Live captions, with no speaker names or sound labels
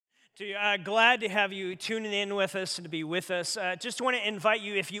Glad to have you tuning in with us and to be with us. Just want to invite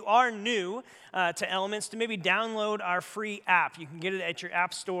you, if you are new to Elements, to maybe download our free app. You can get it at your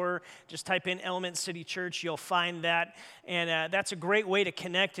app store. Just type in Element City Church. You'll find that. And that's a great way to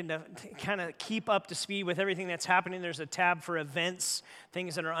connect and to kind of keep up to speed with everything that's happening. There's a tab for events,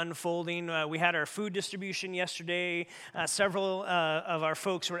 things that are unfolding. We had our food distribution yesterday. Several of our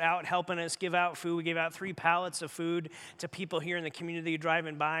folks were out helping us give out food. We gave out 3 pallets of food to people here in the community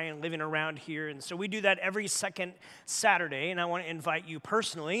driving by and living around here. And so we do that every second Saturday. And I want to invite you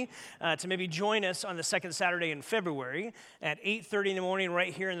personally to maybe join us on the second Saturday in February at 8:30 in the morning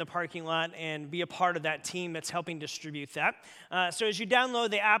right here in the parking lot and be a part of that team that's helping distribute that. So as you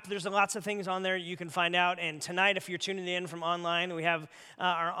download the app, there's lots of things on there you can find out. And tonight, if you're tuning in from online, we have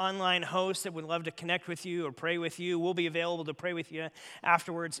our online host that would love to connect with you or pray with you. We'll be available to pray with you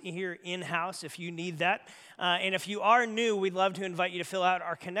afterwards here in-house if you need that. And if you are new, we'd love to invite you to fill out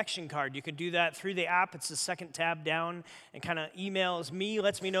our connection card. You can do that through the app. It's the second tab down, and kind of emails me,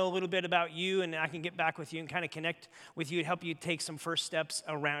 lets me know a little bit about you, and I can get back with you and kind of connect with you and help you take some first steps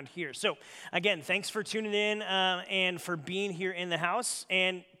around here. So again, thanks for tuning in and for being here in the house.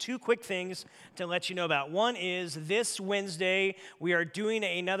 And 2 quick things to let you know about. One is this Wednesday, we are doing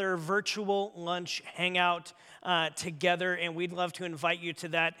another virtual lunch hangout together, and we'd love to invite you to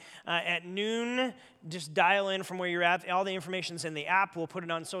that at noon. Just dial in from where you're at. All the information's in the app. We'll put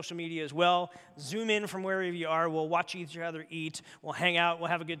it on social media as well. Zoom in from wherever you are. We'll watch each other eat. We'll hang out. We'll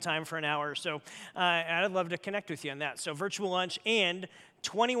have a good time for an hour. So I'd love to connect with you on that. So virtual lunch and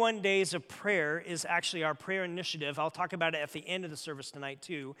 21 Days of Prayer is actually our prayer initiative. I'll talk about it at the end of the service tonight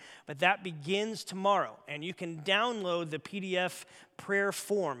too, but that begins tomorrow, and you can download the PDF prayer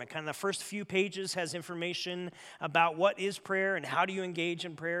form. And kind of the first few pages has information about what is prayer and how do you engage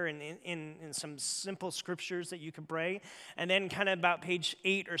in prayer and in some simple scriptures that you can pray. And then kind of about page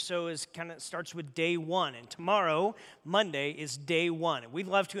 8 or so is kind of starts with day 1. And tomorrow, Monday, is day 1. And we'd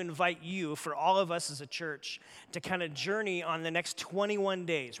love to invite you, for all of us as a church, to kind of journey on the next 21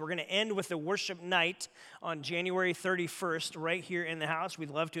 days. We're going to end with a worship night on January 31st right here in the house.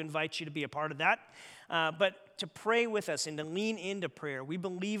 We'd love to invite you to be a part of that. But to pray with us and to lean into prayer. We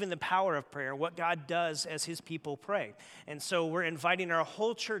believe in the power of prayer, what God does as his people pray. And so we're inviting our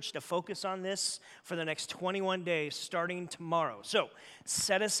whole church to focus on this for the next 21 days starting tomorrow. So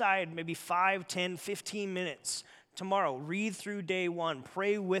set aside maybe 5, 10, 15 minutes tomorrow. Read through day 1.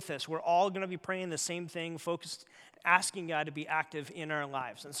 Pray with us. We're all going to be praying the same thing, focused, asking God to be active in our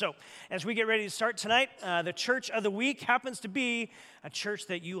lives. And so as we get ready to start tonight, the church of the week happens to be a church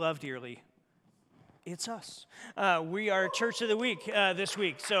that you love dearly. It's us. We are Church of the Week this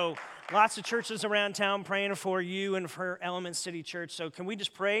week. So lots of churches around town praying for you and for Element City Church. So can we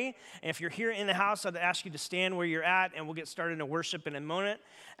just pray? And if you're here in the house, I'd ask you to stand where you're at, and we'll get started in worship in a moment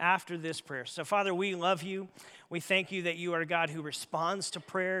after this prayer. So Father, we love you. We thank you that you are a God who responds to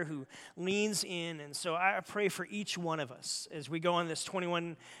prayer, who leans in. And so I pray for each one of us as we go on this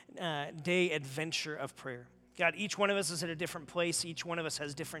 21-day adventure of prayer. God, each one of us is at a different place. Each one of us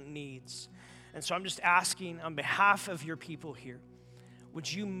has different needs. And so I'm just asking on behalf of your people here,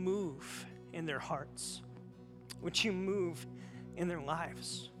 would you move in their hearts? Would you move in their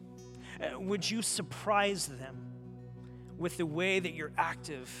lives? Would you surprise them with the way that you're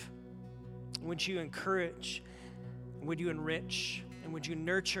active? Would you encourage? Would you enrich? And would you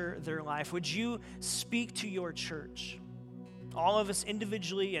nurture their life? Would you speak to your church, all of us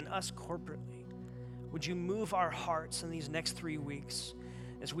individually and us corporately? Would you move our hearts in these next 3 weeks?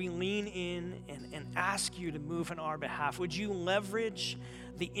 As we lean in and ask you to move on our behalf, would you leverage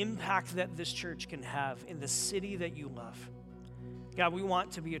the impact that this church can have in the city that you love? God, we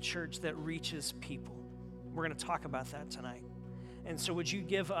want to be a church that reaches people. We're going to talk about that tonight. And so would you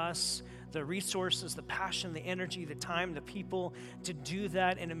give us the resources, the passion, the energy, the time, the people to do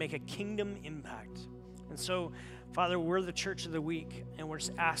that and to make a kingdom impact? And so, Father, we're the Church of the Week, and we're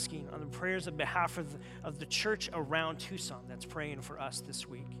just asking on the prayers on behalf of the church around Tucson that's praying for us this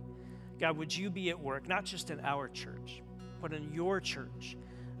week. God, would you be at work, not just in our church, but in your church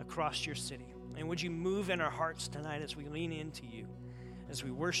across your city? And would you move in our hearts tonight as we lean into you, as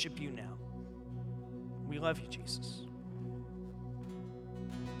we worship you now? We love you, Jesus.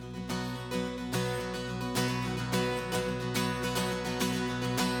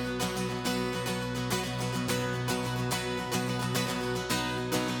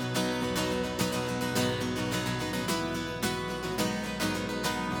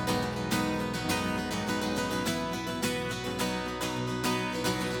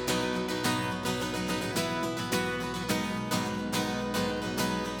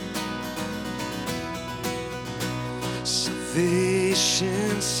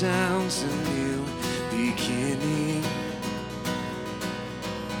 creation sounds a new beginning.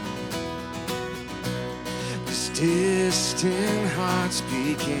 As distant hearts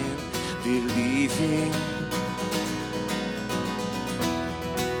begin believing,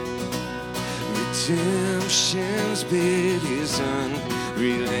 redemption's bid is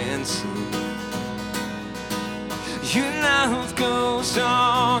unrelenting. Your love goes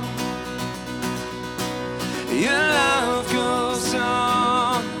on. Your love goes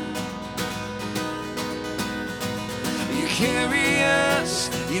on. You carry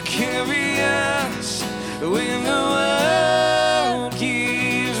us when the world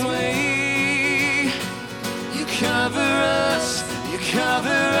gives way. You cover us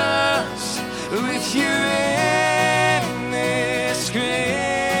with your endless grace.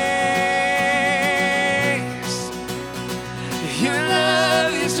 Your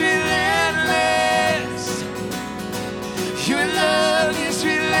love is relentless. Your love is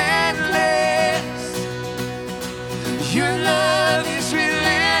relentless. Your love is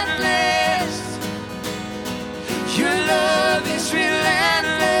relentless. Your love is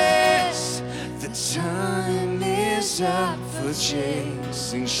relentless. The time is up for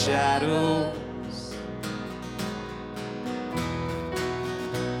chasing shadows.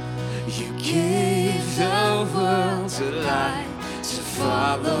 You gave the world a light to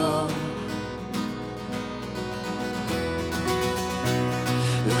follow.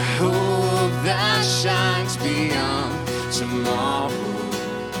 The hope that shines beyond tomorrow.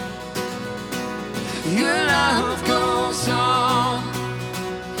 Your love goes on.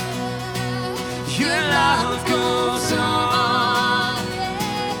 Your love goes on.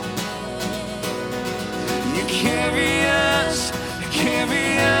 You carry us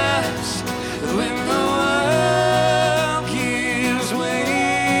when the world gives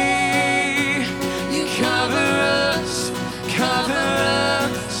way. You cover us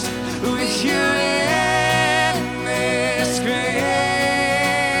with your endless grace.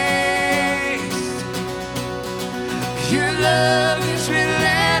 Your love is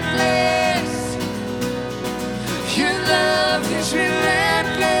relentless. Your love is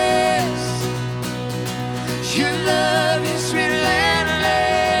relentless. Your love is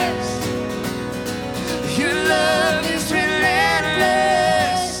relentless. Your love is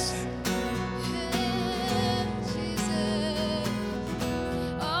relentless. Jesus.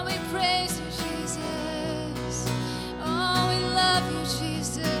 Oh, we praise you, Jesus. Oh, we love you,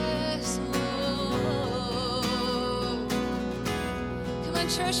 Jesus. Oh. Come on,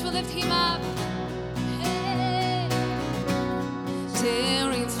 church, we'll lift him up. Hey.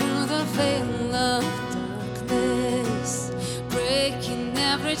 Tearing through the veil of darkness, breaking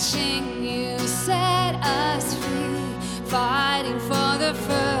every chain, you set us free, fighting for the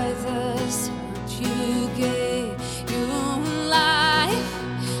furthest hurt. You gave your life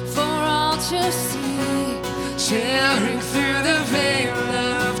for all to see. Tearing through the veil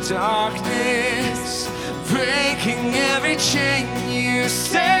of darkness, breaking every chain, you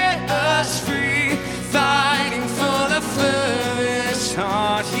set us free, fighting for the furthest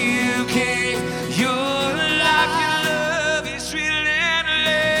heart. You gave your life. Your love is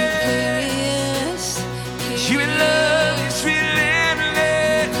relentless. Your love is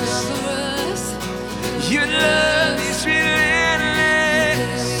relentless. Your love is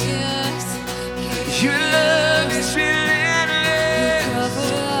relentless. Your love is relentless.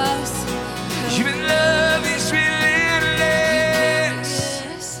 Your love is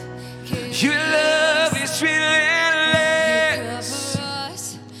relentless. Your love is relentless.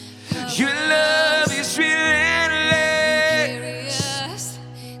 Your love is relentless.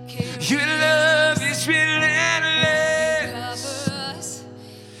 Your love is relentless.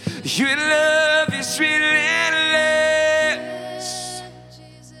 Your love is relentless.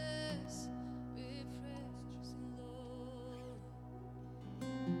 Jesus, we praise you, Lord.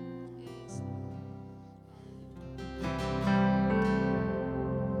 Yes.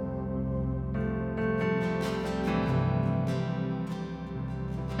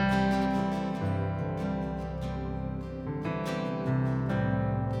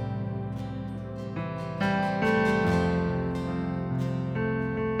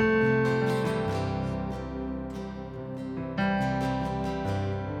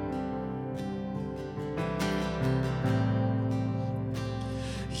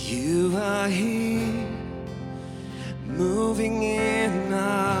 You are here, moving in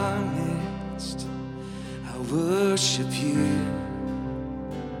our midst. I worship you.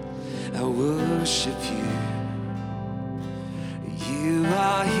 I worship you. You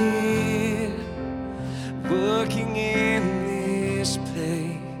are here, working in this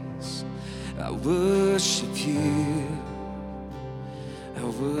place. I worship you.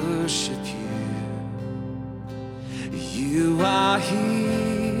 worship you. You are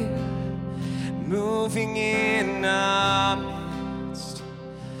here, moving in our midst.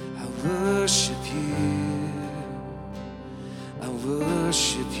 I worship you. I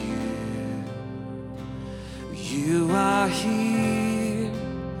worship you. You are here,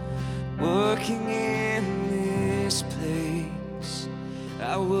 working in this place.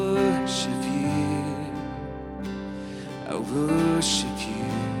 I worship you. I worship you.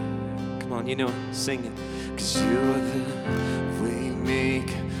 Come on, you know, sing it. 'Cause you're the way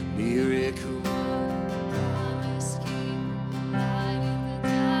maker, miracle. Promise keep, light in the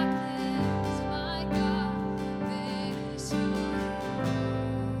darkness, my God, that is who you are.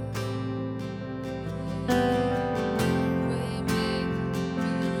 Waymaker,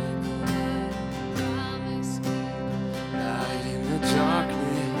 miracle worker, promise keep, Light in the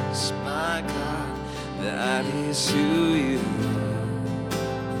darkness, my God, that is who you are.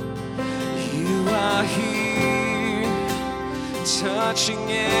 You are here, touching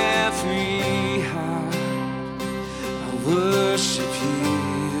every heart. I worship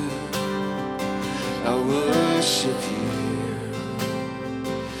you. I worship you.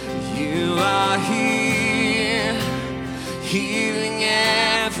 You are here, healing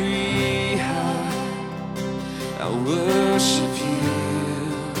every heart. I worship you.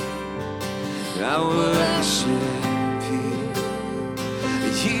 I worship you.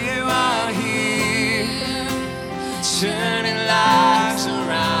 You are here, turning lives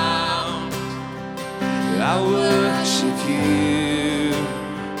around. I worship you.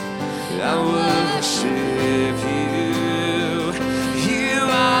 I worship you. You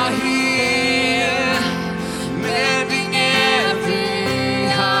are here, mending every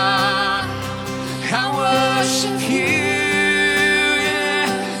heart. I worship you. Yeah,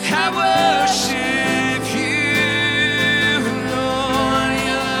 I worship you, Lord.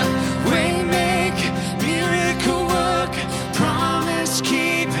 You're waymaker, miracle work, promise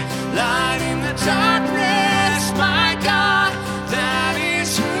keep, light in the darkness, my God, that is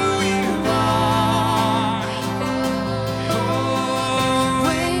who you are. Oh,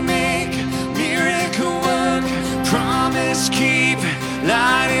 waymaker, miracle work, promise keep,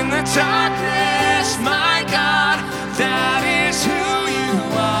 light in the darkness, my God, that is who you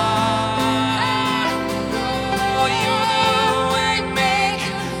are. Oh, you're the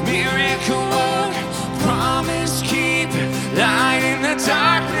waymaker, miracle work, promise keep, light in the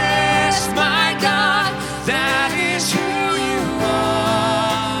darkness, my God, that is who you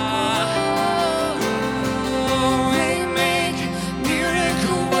are. Oh, waymaker,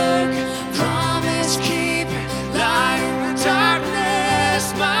 miracle work, promise keep, light in the darkness,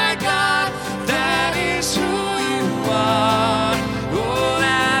 my God, that is who you are. Oh,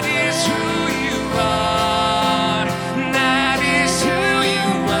 that is who you are. That is who you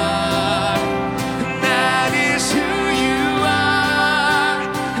are. That is who you are.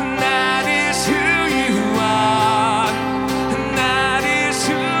 That is who you are. That is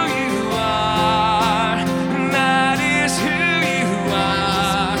who you are. That is who you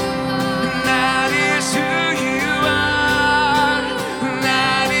are. That is who you are.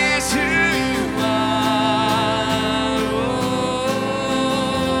 That is who you are.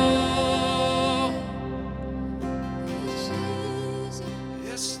 Oh. Jesus.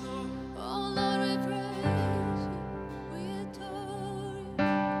 Yes, Lord. Oh Lord, we praise you, we adore you.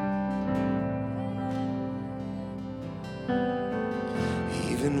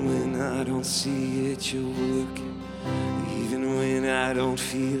 Even when I don't see it, you're working. Even when I don't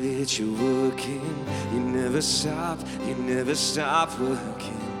feel it, you're working. You never stop, you never stop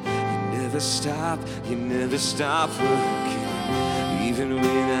working. You never stop, you never stop working. Even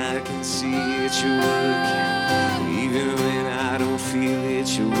when I can see it, you're working. Even when I don't feel it,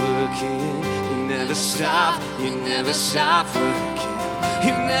 you're working. You never stop, you never stop working.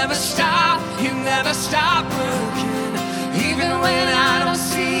 You never stop, you never stop working. Even when I don't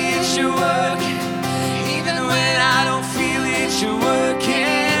see it, you're working. Even when I don't feel it, you're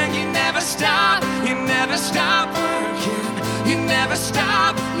working. You never stop, you never stop working. You never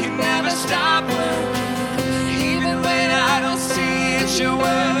stop, you never stop working. Even when I don't see it, you're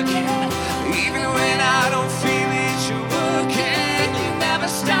working. Even when I don't feel it, you're working. You never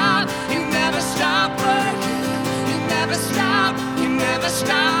stop, you never stop working. You never stop, you never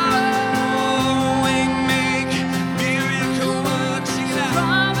stop. Oh, waymaker, miracle work, sing it out.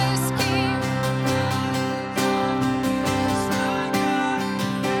 Promise keep,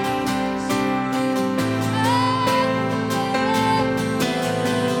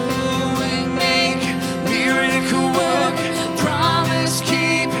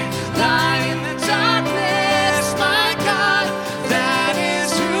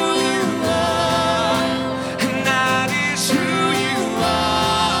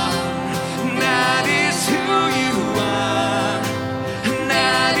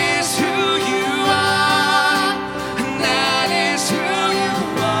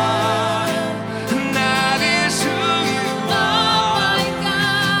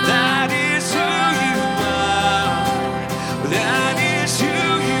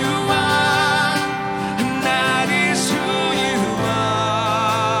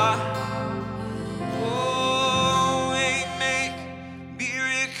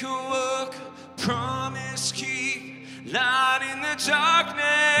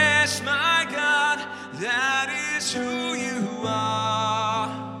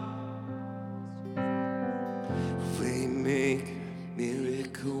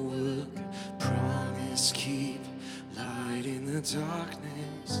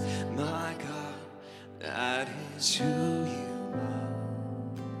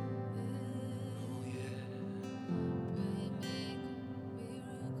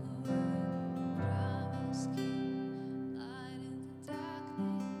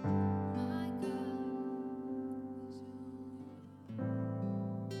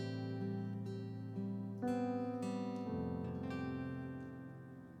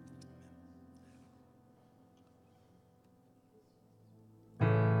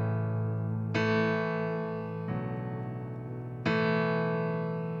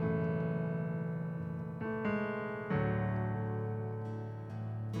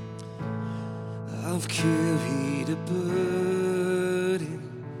 I've carried a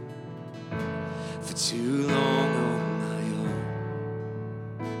burden for too long on my own.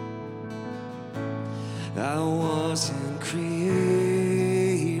 I wasn't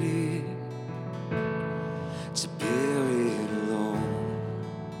created to bear it alone.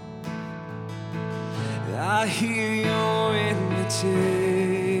 I hear your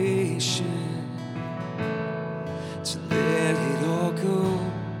invitation to let it all go.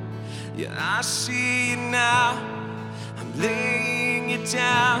 Yeah, I see it now. I'm laying it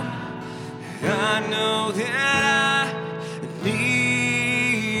down. I know that I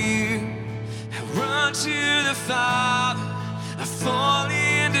need you. I run to the Father. I fall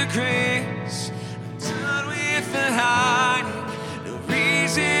into grace. I'm done with the hiding. No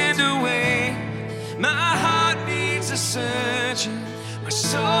reason to wait. My heart needs a surgeon. My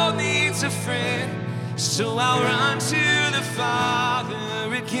soul needs a friend. So I'll run to the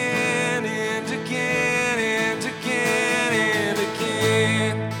Father again and again and again and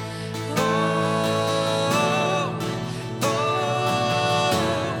again. Oh, oh,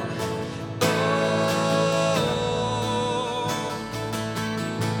 oh.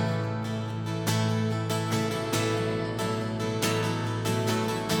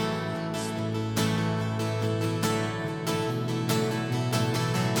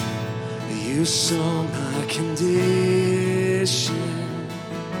 You saw my condition,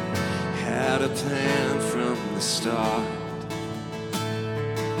 had a plan from the start.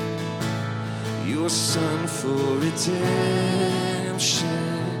 Your son for redemption,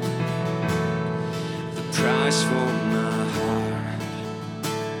 the price for my heart.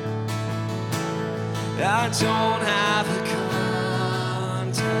 I don't have a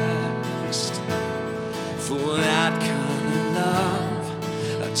context for that kind of love.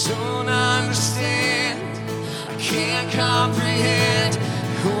 I don't understand, I can't comprehend.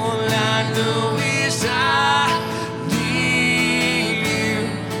 All I know is I need you.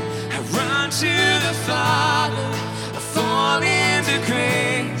 I run to the Father, I fall into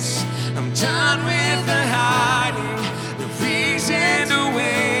grace. I'm done with the hiding, no reason to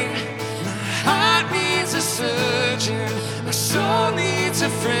wait. My heart needs a surgeon, my soul needs a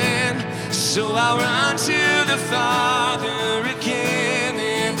friend. So I'll run to the Father again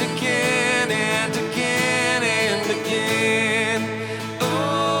and again and again and again.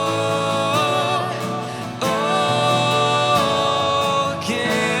 Oh, oh,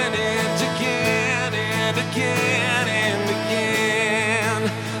 again and again and again and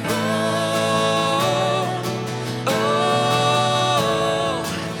again. Oh, oh,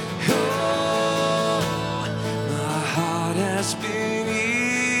 oh. My heart has been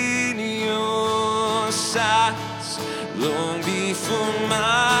in your sights long before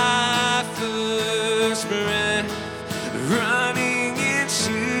my first breath, running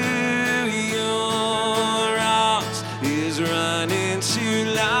into your arms is running to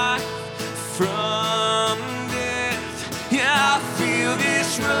life from death. Yeah, I feel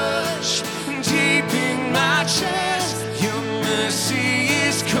this rush deep in my chest. Your mercy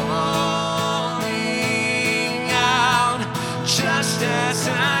is calling out, just as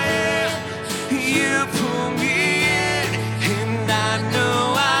I am. You pull me in, and I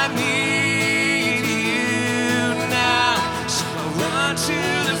know I need you now. So I run to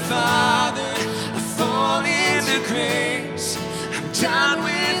the Father, I fall into grace. I'm done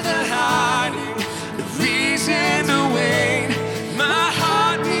with the hiding, the reason to wait. My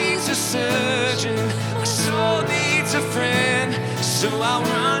heart needs a surgeon, my soul needs a friend. So I'll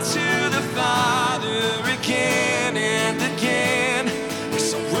run to the Father again and again.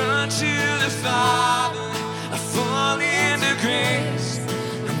 So run to the Father, I fall into grace.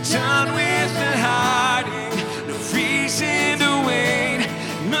 I'm done with the hiding, no reason to wait.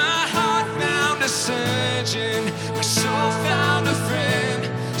 My heart found a surgeon, my soul found a friend.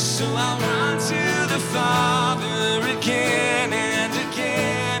 So I'll run to the Father again and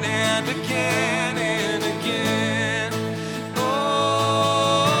again and again and again.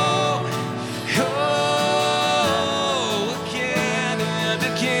 Oh, oh, again and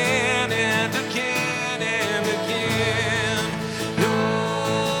again and again and again. Oh,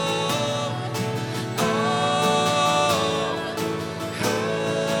 oh,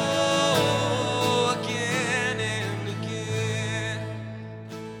 oh, again and again.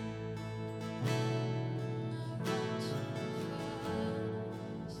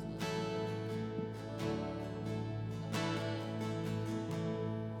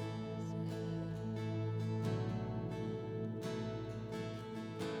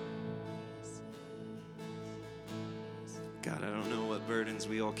 God, I don't know what burdens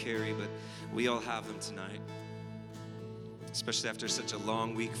we all carry, but we all have them tonight. especially after such a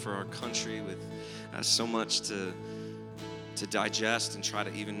long week for our country with so much to digest and try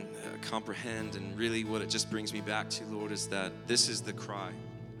to even comprehend. And really what it just brings me back to, Lord, is that this is the cry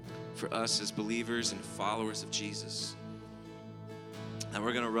for us as believers and followers of Jesus, that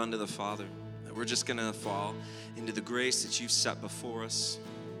we're going to run to the Father, that we're just going to fall into the grace that you've set before us,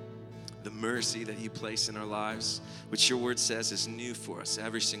 the mercy that you place in our lives, which your word says is new for us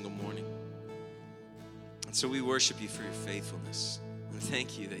every single morning. And so we worship you for your faithfulness, and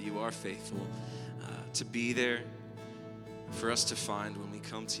thank you that you are faithful to be there for us to find when we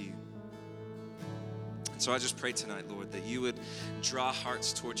come to you. And so I just pray tonight, Lord, that you would draw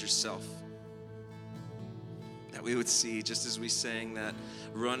hearts towards yourself, that we would see, just as we sang, that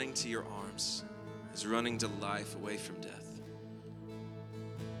running to your arms is running to life away from death.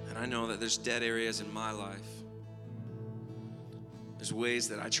 And I know that there's dead areas in my life. There's ways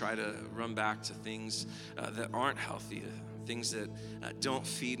that I try to run back to things that aren't healthy, things that don't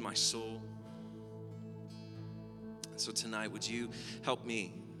feed my soul. So tonight, would you help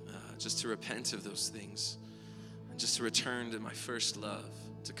me just to repent of those things and just to return to my first love,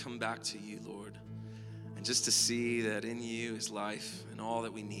 to come back to you, Lord, and just to see that in you is life and all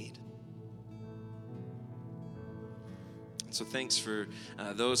that we need. And so thanks for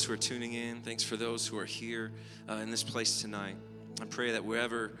those who are tuning in. Thanks for those who are here in this place tonight. I pray that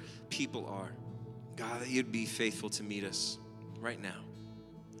wherever people are, God, that you'd be faithful to meet us right now.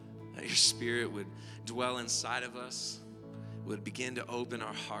 That your Spirit would dwell inside of us, would begin to open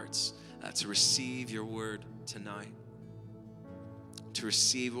our hearts to receive your word tonight, to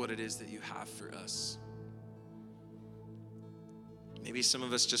receive what it is that you have for us. Maybe some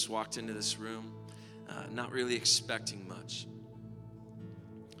of us just walked into this room not really expecting much.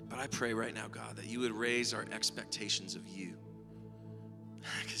 But I pray right now, God, that you would raise our expectations of you,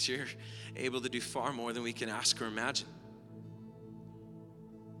 because you're able to do far more than we can ask or imagine.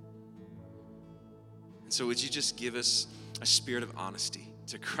 And so would you just give us a spirit of honesty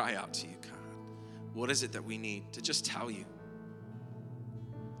to cry out to you, God? What is it that we need to just tell you?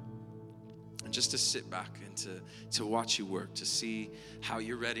 And just to sit back and to watch you work, to see how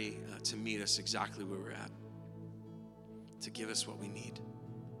you're ready to meet us exactly where we're at, to give us what we need,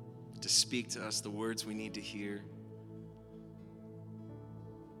 to speak to us the words we need to hear.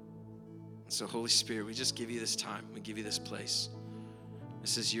 And so Holy Spirit, we just give you this time. We give you this place.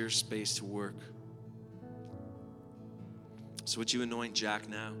 This is your space to work. So would you anoint Jack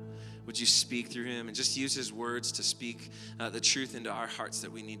now? Would you speak through him and just use his words to speak the truth into our hearts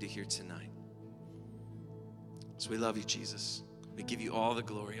that we need to hear tonight? So we love you, Jesus. We give you all the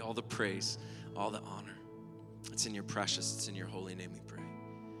glory, all the praise, all the honor. It's in your precious, it's in your holy name we pray.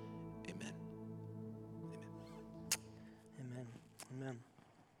 Amen. Amen. Amen.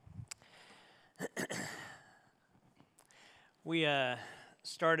 Amen. We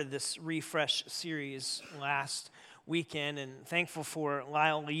started this refresh series last weekend, and thankful for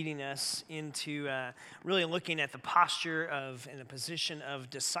Lyle leading us into really looking at the posture of and the position of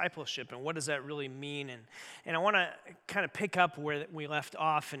discipleship and what does that really mean. And I want to kind of pick up where we left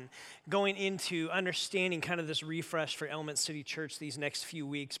off and going into understanding kind of this refresh for Element City Church these next few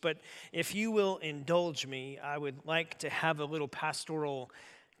weeks. But if you will indulge me, I would like to have a little pastoral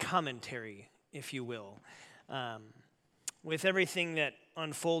commentary, if you will. With everything that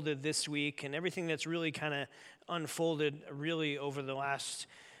unfolded this week and everything that's really kind of unfolded really over the last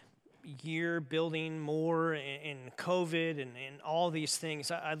year, building more in COVID and all these things,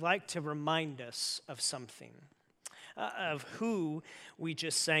 I'd like to remind us of something, of who we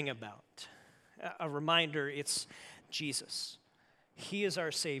just sang about. A reminder, it's Jesus. He is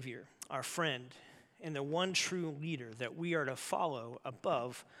our Savior, our friend, and the one true leader that we are to follow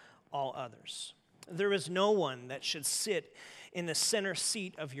above all others. There is no one that should sit in the center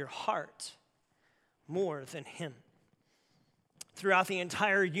seat of your heart more than him. Throughout the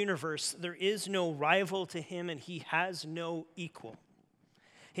entire universe, there is no rival to him, and he has no equal.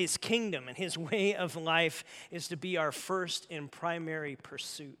 His kingdom and his way of life is to be our first and primary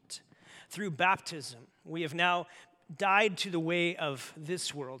pursuit. Through baptism, we have now died to the way of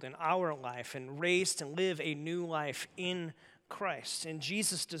this world in our life and raised to live a new life in Christ. And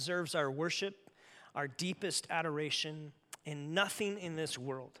Jesus deserves our worship, our deepest adoration, and nothing in this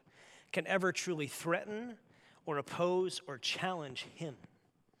world can ever truly threaten or oppose or challenge him.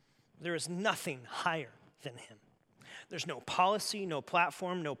 There is nothing higher than him. There's no policy, no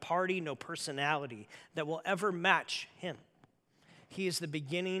platform, no party, no personality that will ever match him. He is the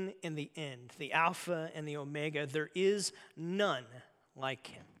beginning and the end, the Alpha and the Omega. There is none like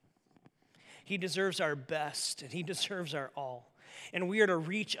him. He deserves our best, and he deserves our all. and we are to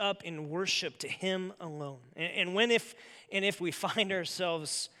reach up in worship to him alone. And if we find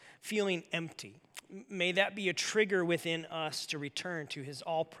ourselves feeling empty, may that be a trigger within us to return to his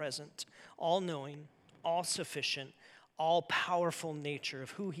all-present, all-knowing, all-sufficient, all-powerful nature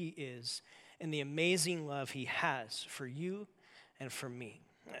of who he is and the amazing love he has for you and for me.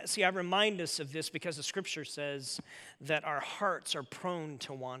 See, I remind us of this because the scripture says that our hearts are prone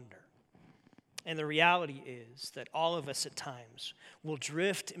to wander. And the reality is that all of us at times will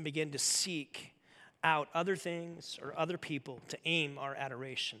drift and begin to seek out other things or other people to aim our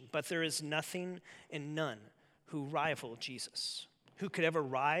adoration. But there is nothing and none who rival Jesus, who could ever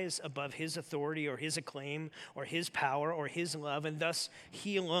rise above his authority or his acclaim or his power or his love, and thus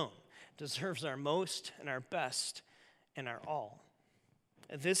he alone deserves our most and our best and our all.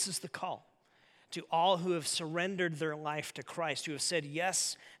 This is the call to all who have surrendered their life to Christ, who have said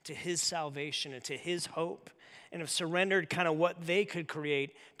yes to his salvation and to his hope, and have surrendered kind of what they could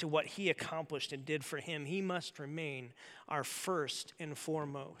create to what he accomplished and did for him. He must remain our first and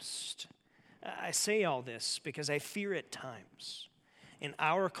foremost. I say all this because I fear at times in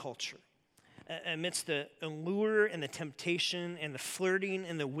our culture, amidst the allure and the temptation and the flirting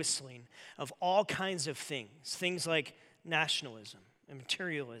and the whistling of all kinds of things like nationalism and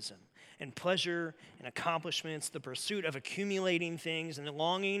materialism and pleasure and accomplishments, the pursuit of accumulating things and the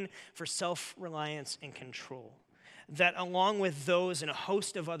longing for self-reliance and control, that along with those and a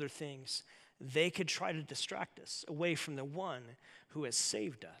host of other things, they could try to distract us away from the one who has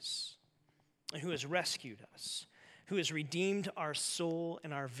saved us, who has rescued us, who has redeemed our soul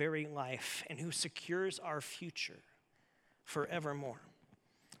and our very life, and who secures our future forevermore.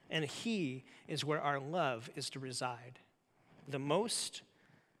 And he is where our love is to reside, the most,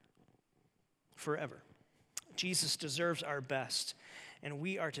 forever. Jesus deserves our best, and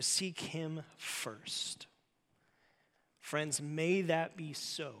we are to seek him first. Friends, may that be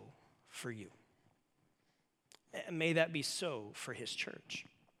so for you. May that be so for his church.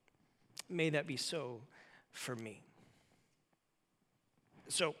 May that be so for me.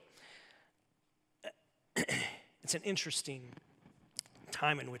 So, it's an interesting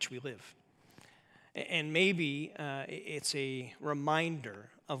time in which we live. And maybe it's a reminder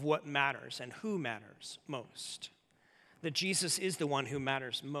of what matters and who matters most. That Jesus is the one who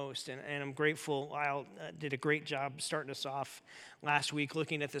matters most. And I'm grateful Lyle did a great job starting us off last week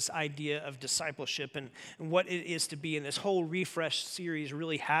looking at this idea of discipleship and what it is to be. And this whole Refresh series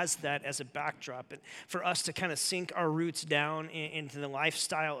really has that as a backdrop. And for us to kind of sink our roots down into the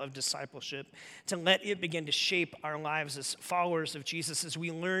lifestyle of discipleship, to let it begin to shape our lives as followers of Jesus as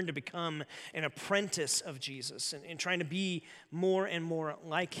we learn to become an apprentice of Jesus and trying to be more and more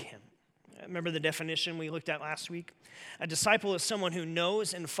like him. Remember the definition we looked at last week? A disciple is someone who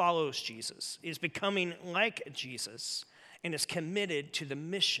knows and follows Jesus, is becoming like Jesus, and is committed to the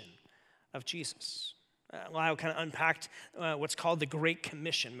mission of Jesus. Lyle kind of unpacked what's called the Great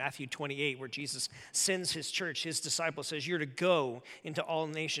Commission, Matthew 28, where Jesus sends his church, his disciples, says, you're to go into all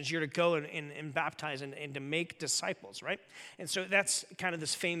nations. You're to go and baptize and to make disciples, right? And so that's kind of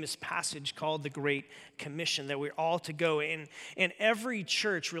this famous passage called the Great Commission, that we're all to go. And every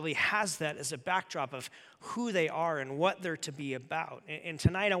church really has that as a backdrop of who they are and what they're to be about. And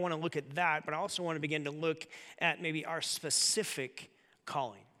tonight I want to look at that, but I also want to begin to look at maybe our specific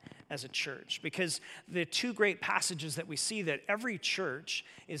calling as a church, because the two great passages that we see that every church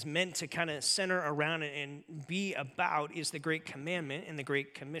is meant to kind of center around and be about is the Great Commandment and the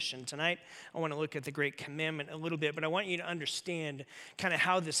Great Commission. Tonight, I want to look at the Great Commandment a little bit, but I want you to understand kind of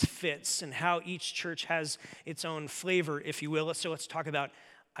how this fits and how each church has its own flavor, if you will. So let's talk about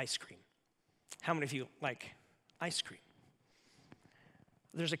ice cream. How many of you like ice cream?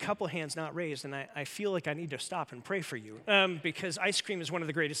 There's a couple hands not raised, and I feel like I need to stop and pray for you because ice cream is one of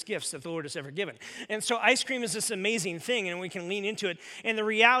the greatest gifts that the Lord has ever given. And so ice cream is this amazing thing, and we can lean into it. And the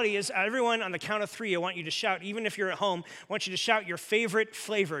reality is, everyone, on the count of three, I want you to shout, even if you're at home, I want you to shout your favorite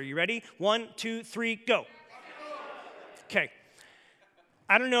flavor. You ready? 1, 2, 3, go. Okay.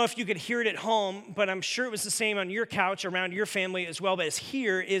 I don't know if you could hear it at home, but I'm sure it was the same on your couch, around your family as well. But as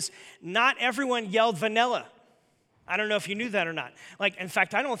here is, not everyone yelled vanilla. I don't know if you knew that or not. In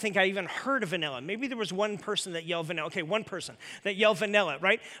fact, I don't think I even heard of vanilla. Maybe there was one person that yelled vanilla. Okay, one person that yelled vanilla,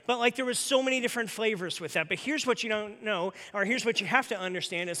 right? But there was so many different flavors with that. But here's what you don't know, or here's what you have to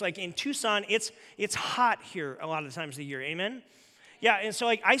understand is in Tucson, it's hot here a lot of the times of the year. Amen? Yeah, and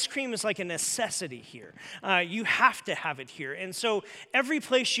so ice cream is a necessity here. You have to have it here. And so every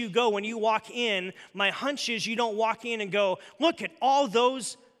place you go, when you walk in, my hunch is you don't walk in and go, look at all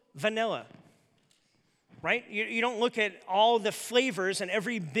those vanilla. Right? You don't look at all the flavors and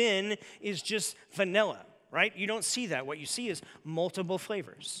every bin is just vanilla. right? You don't see that. What you see is multiple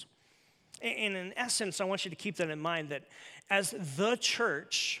flavors. And in essence, I want you to keep that in mind, that as the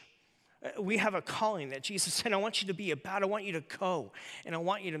church, we have a calling that Jesus said, I want you to be about. I want you to go, and I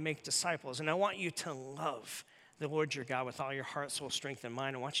want you to make disciples, and I want you to love the Lord your God with all your heart, soul, strength, and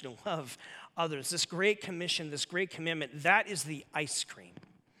mind. I want you to love others. This great commission, this great commandment, that is the ice cream.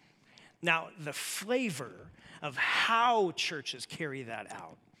 Now, the flavor of how churches carry that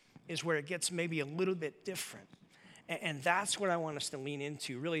out is where it gets maybe a little bit different. And that's what I want us to lean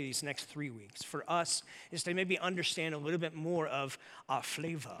into really these next 3 weeks. For us, is to maybe understand a little bit more of our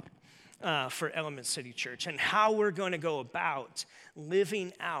flavor for Element City Church and how we're going to go about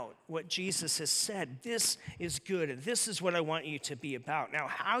living out what Jesus has said. This is good, and this is what I want you to be about. Now,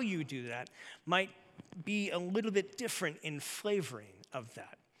 how you do that might be a little bit different in flavoring of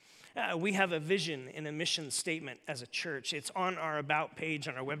that. We have a vision and a mission statement as a church. It's on our About page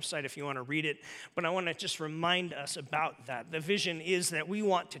on our website if you want to read it. But I want to just remind us about that. The vision is that we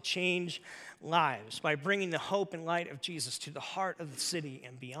want to change lives by bringing the hope and light of Jesus to the heart of the city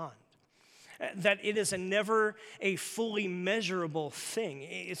and beyond. That it is never a fully measurable thing.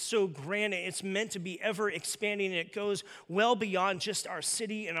 It's so grand. It's meant to be ever expanding. It goes well beyond just our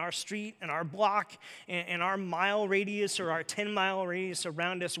city and our street and our block and our mile radius or our 10-mile radius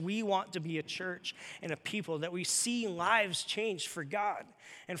around us. We want to be a church and a people that we see lives changed for God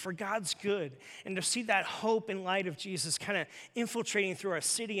and for God's good, and to see that hope and light of Jesus kind of infiltrating through our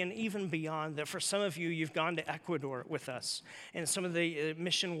city and even beyond. That for some of you, you've gone to Ecuador with us and some of the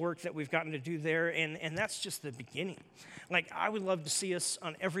mission work that we've gotten to do there, and that's just the beginning. Like, I would love to see us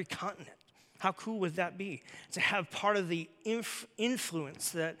on every continent. How cool would that be? To have part of the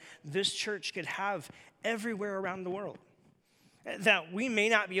influence that this church could have everywhere around the world. That we may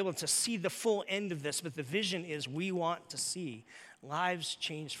not be able to see the full end of this, but the vision is we want to see lives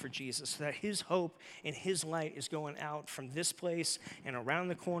changed for Jesus, so that his hope and his light is going out from this place and around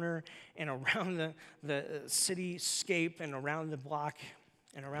the corner and around the cityscape and around the block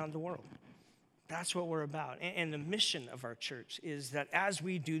and around the world. That's what we're about. And the mission of our church is that as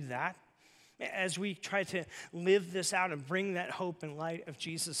we do that, as we try to live this out and bring that hope and light of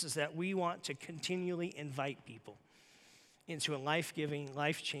Jesus, is that we want to continually invite people into a life-giving,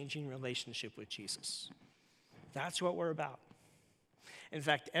 life-changing relationship with Jesus. That's what we're about. In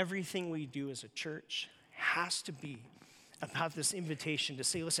fact, everything we do as a church has to be about this invitation to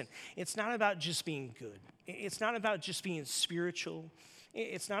say, listen, it's not about just being good. It's not about just being spiritual.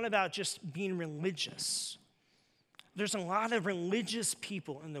 It's not about just being religious. There's a lot of religious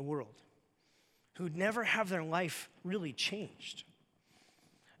people in the world who never have their life really changed.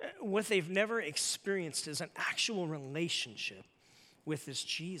 What they've never experienced is an actual relationship with this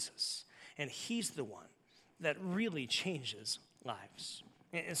Jesus. And he's the one that really changes lives.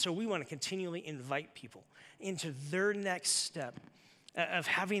 And so we want to continually invite people into their next step of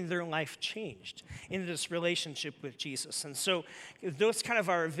having their life changed into this relationship with Jesus. And so those kind of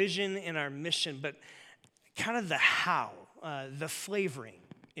our vision and our mission, but kind of the how, the flavoring,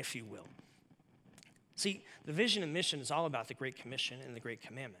 if you will. See, the vision and mission is all about the Great Commission and the Great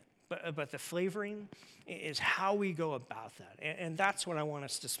Commandment. But the flavoring is how we go about that. And that's what I want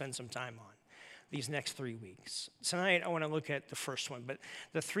us to spend some time on these next 3 weeks. Tonight, I want to look at the first one, but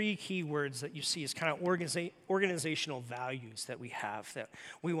the 3 key words that you see is kind of organizational values that we have, that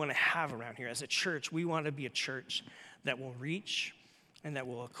we want to have around here. As a church, we want to be a church that will reach and that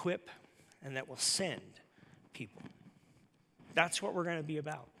will equip and that will send people. That's what we're going to be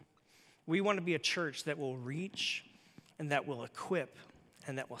about. We want to be a church that will reach and that will equip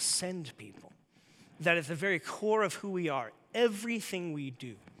and that will send people. That at the very core of who we are, everything we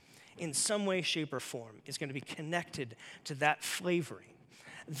do, in some way, shape, or form, is going to be connected to that flavoring,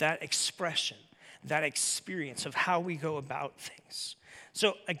 that expression, that experience of how we go about things.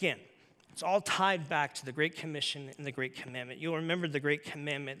 So again, it's all tied back to the Great Commission and the Great Commandment. You'll remember the Great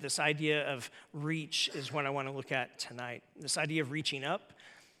Commandment. This idea of reach is what I want to look at tonight. This idea of reaching up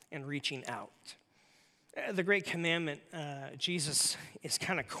and reaching out. The Great Commandment, Jesus is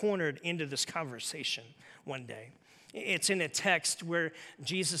kind of cornered into this conversation one day. It's in a text where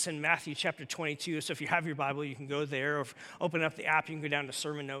Jesus in Matthew chapter 22, so if you have your Bible, you can go there, or open up the app, you can go down to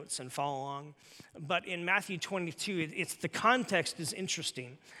sermon notes and follow along. But in Matthew 22, the context is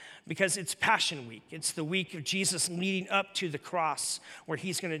interesting because it's Passion Week. It's the week of Jesus leading up to the cross where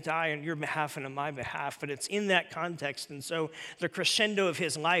he's going to die on your behalf and on my behalf, but it's in that context. And so the crescendo of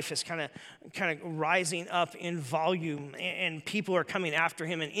his life is kind of rising up in volume, and people are coming after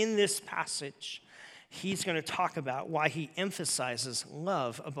him. And in this passage, he's going to talk about why he emphasizes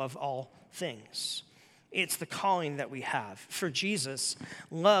love above all things. It's the calling that we have. For Jesus,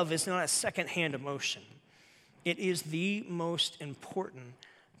 love is not a secondhand emotion. It is the most important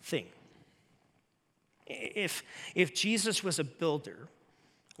thing. If Jesus was a builder,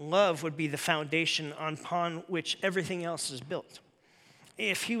 love would be the foundation upon which everything else is built.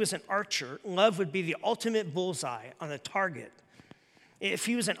 If he was an archer, love would be the ultimate bullseye on the target. If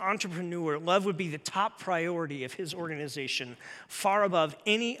he was an entrepreneur, love would be the top priority of his organization, far above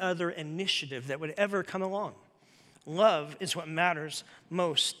any other initiative that would ever come along. Love is what matters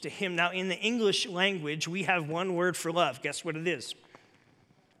most to him. Now, in the English language, we have one word for love. Guess what it is?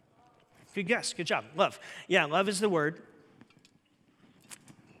 Good guess. Good job. Love. Yeah, love is the word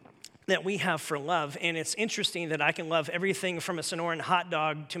that we have for love. And it's interesting that I can love everything from a Sonoran hot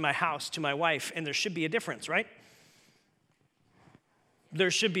dog to my house to my wife, and there should be a difference, right?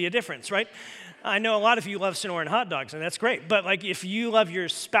 There should be a difference, right? I know a lot of you love Sonoran hot dogs, and that's great. But like, if you love your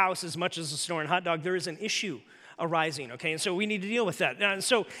spouse as much as a Sonoran hot dog, there is an issue arising, okay? And so we need to deal with that. And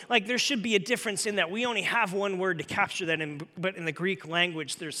so, like, there should be a difference in that we only have one word to capture that, but in the Greek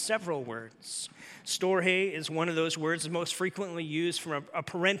language, there's several words. Storge is one of those words most frequently used from a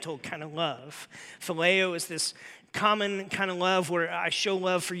parental kind of love. Phileo is this common kind of love where I show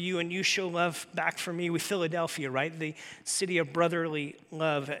love for you and you show love back for me. With Philadelphia, right? The city of brotherly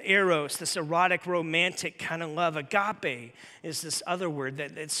love. Eros, this erotic, romantic kind of love. Agape is this other word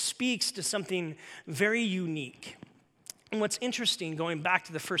that speaks to something very unique. And what's interesting, going back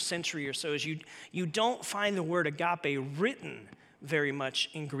to the first century or so, is you don't find the word agape written very much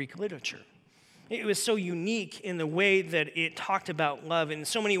in Greek literature. It was so unique in the way that it talked about love. In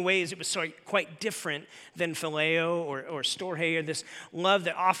so many ways, it was quite different than phileo or storge, or this love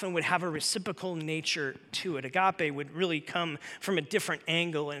that often would have a reciprocal nature to it. Agape would really come from a different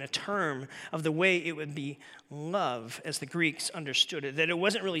angle and a term of the way it would be love as the Greeks understood it, that it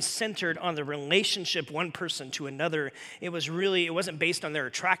wasn't really centered on the relationship one person to another. It wasn't based on their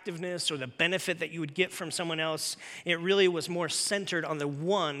attractiveness or the benefit that you would get from someone else. It really was more centered on the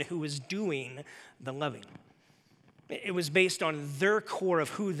one who was doing the loving. It was based on their core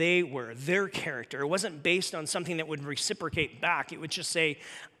of who they were, their character. It wasn't based on something that would reciprocate back. It would just say,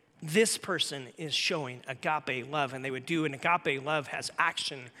 this person is showing agape love, and they would do, and agape love has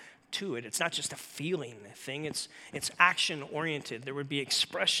action to it. It's not just a feeling thing, it's action oriented. There would be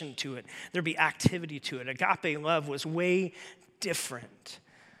expression to it, there'd be activity to it. Agape love was way different.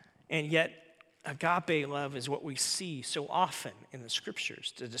 And yet, agape love is what we see so often in the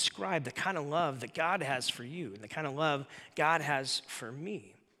scriptures to describe the kind of love that God has for you, and the kind of love God has for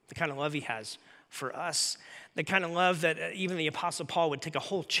me, the kind of love he has for us, the kind of love that even the Apostle Paul would take a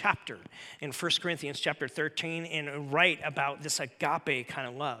whole chapter in 1 Corinthians chapter 13 and write about this agape kind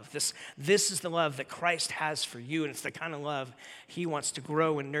of love. This is the love that Christ has for you, and it's the kind of love he wants to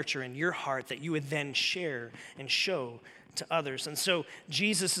grow and nurture in your heart that you would then share and show to others. And so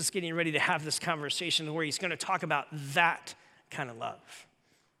Jesus is getting ready to have this conversation where he's going to talk about that kind of love.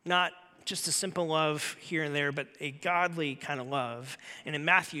 Not just a simple love here and there, but a godly kind of love. And in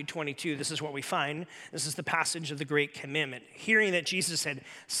Matthew 22, this is what we find. This is the passage of the Great Commandment. Hearing that Jesus had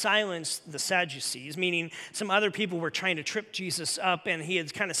silenced the Sadducees, meaning some other people were trying to trip Jesus up, and he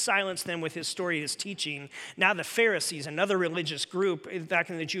had kind of silenced them with his story, his teaching. Now the Pharisees, another religious group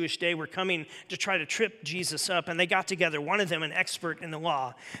back in the Jewish day, were coming to try to trip Jesus up, and they got together. One of them, an expert in the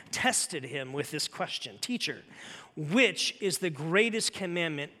law, tested him with this question: Teacher, which is the greatest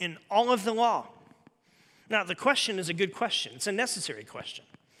commandment in all of the law? Now, the question is a good question. It's a necessary question.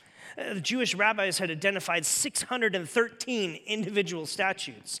 The Jewish rabbis had identified 613 individual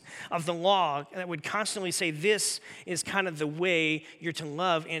statutes of the law that would constantly say this is kind of the way you're to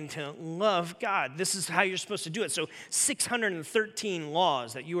love and to love God. This is how you're supposed to do it. So 613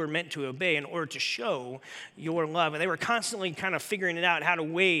 laws that you were meant to obey in order to show your love. And they were constantly kind of figuring it out, how to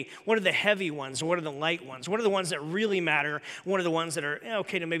weigh what are the heavy ones, what are the light ones, what are the ones that really matter, what are the ones that are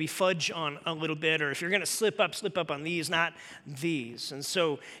okay to maybe fudge on a little bit, or if you're going to slip up on these, not these. And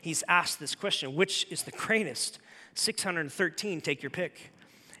so he's asked this question: which is the greatest? 613, take your pick.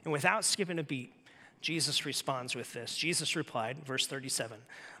 And without skipping a beat, Jesus responds with this. Jesus replied, verse 37,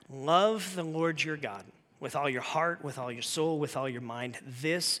 love the Lord your God with all your heart, with all your soul, with all your mind.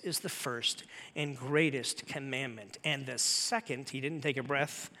 This is the first and greatest commandment. And the second, he didn't take a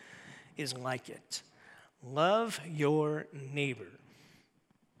breath, is like it. Love your neighbor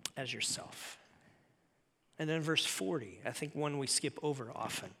as yourself. And then verse 40, I think one we skip over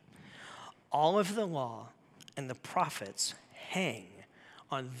often. All of the law and the prophets hang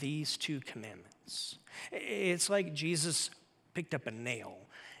on these two commandments. It's like Jesus picked up a nail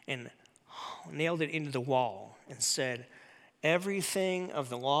and nailed it into the wall and said, everything of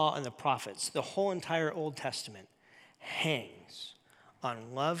the law and the prophets, the whole entire Old Testament, hangs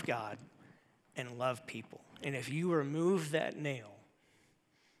on love God and love people. And if you remove that nail,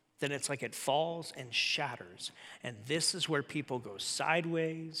 then it's like it falls and shatters. And this is where people go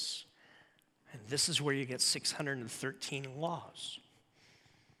sideways. And this is where you get 613 laws.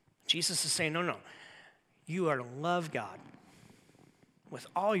 Jesus is saying, no. You are to love God with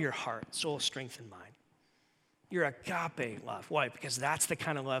all your heart, soul, strength, and mind. Your agape love. Why? Because that's the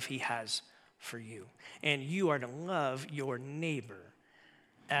kind of love he has for you. And you are to love your neighbor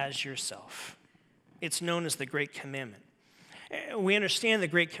as yourself. It's known as the Great Commandment. We understand the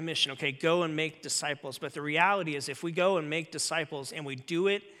Great Commission, okay, go and make disciples. But the reality is if we go and make disciples and we do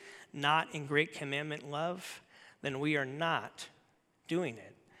it not in Great Commandment love, then we are not doing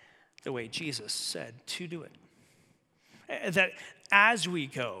it the way Jesus said to do it. That as we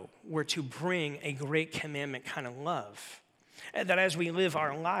go, we're to bring a Great Commandment kind of love. That as we live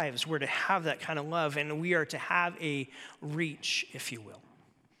our lives, we're to have that kind of love, and we are to have a reach, if you will.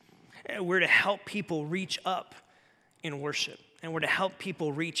 We're to help people reach up in worship, and we're to help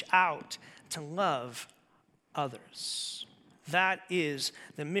people reach out to love others. That is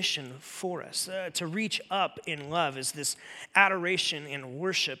the mission for us. To reach up in love is this adoration and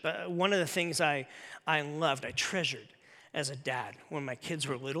worship. One of the things I loved, I treasured as a dad when my kids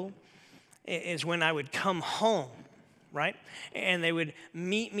were little, is when I would come home, right? And they would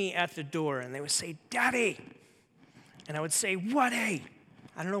meet me at the door and they would say, "Daddy." And I would say, "What, hey?"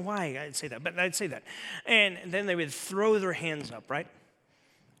 I don't know why I'd say that, but I'd say that. And then they would throw their hands up, right?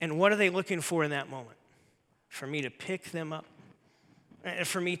 And what are they looking for in that moment? For me to pick them up, and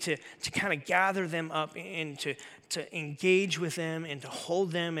for me to kind of gather them up and to engage with them and to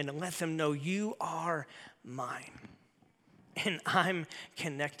hold them and to let them know you are mine and I'm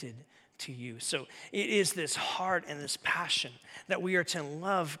connected to you. So it is this heart and this passion that we are to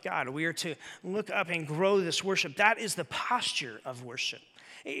love God. We are to look up and grow this worship. That is the posture of worship.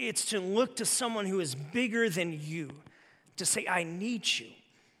 It's to look to someone who is bigger than you, to say, I need you.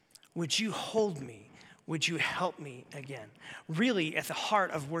 Would you hold me? Would you help me again? Really, at the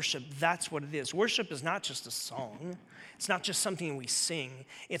heart of worship, that's what it is. Worship is not just a song. It's not just something we sing.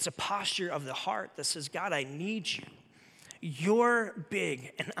 It's a posture of the heart that says, God, I need you. You're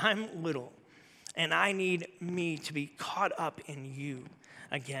big and I'm little, and I need me to be caught up in you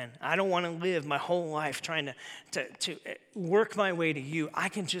again. I don't want to live my whole life trying to work my way to you. I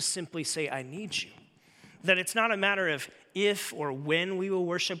can just simply say, I need you. That it's not a matter of if or when we will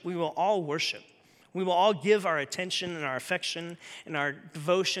worship. We will all worship. We will all give our attention and our affection and our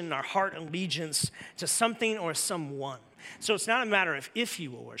devotion and our heart allegiance to something or someone. So it's not a matter of if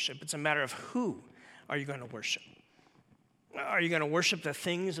you will worship. It's a matter of who are you going to worship. Are you going to worship the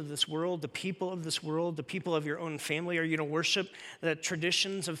things of this world, the people of this world, the people of your own family? Are you going to worship the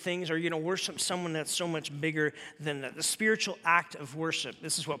traditions of things? Are you going to worship someone that's so much bigger than that? The spiritual act of worship,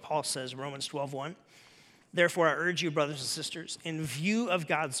 this is what Paul says in Romans 12:1. Therefore, I urge you, brothers and sisters, in view of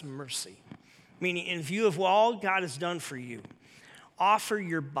God's mercy, meaning in view of all God has done for you, offer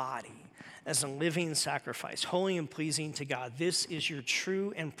your body as a living sacrifice, holy and pleasing to God. This is your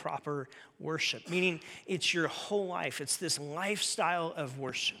true and proper worship, meaning it's your whole life. It's this lifestyle of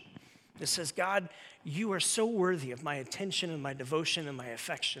worship that says, God, you are so worthy of my attention and my devotion and my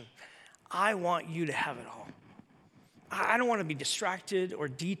affection. I want you to have it all. I don't want to be distracted or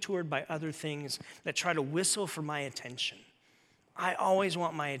detoured by other things that try to whistle for my attention. I always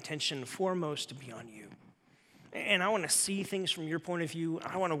want my attention foremost to be on you. And I want to see things from your point of view.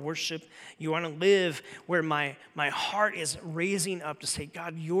 I want to worship. You want to live where my heart is raising up to say,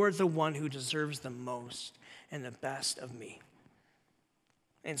 God, you're the one who deserves the most and the best of me.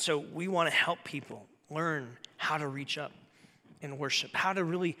 And so we want to help people learn how to reach up in worship, how to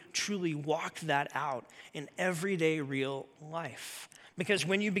really, truly walk that out in everyday real life. Because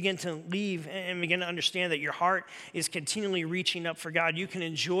when you begin to leave and begin to understand that your heart is continually reaching up for God, you can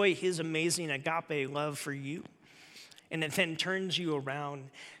enjoy his amazing agape love for you. And it then turns you around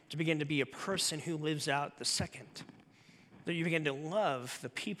to begin to be a person who lives out the second. That you begin to love the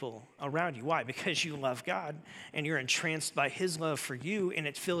people around you. Why? Because you love God and you're entranced by his love for you, and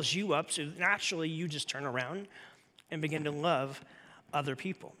it fills you up. So naturally, you just turn around and begin to love other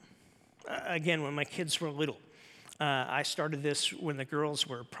people. Again, when my kids were little, I started this when the girls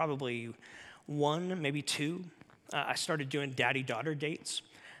were probably 1, maybe 2. I started doing daddy-daughter dates.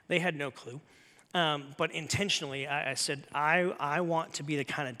 They had no clue. But intentionally, I said, I want to be the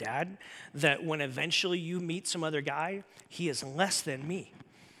kind of dad that when eventually you meet some other guy, he is less than me.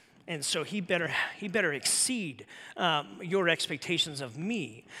 And so he better exceed your expectations of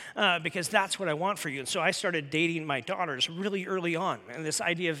me because that's what I want for you. And so I started dating my daughters really early on, and this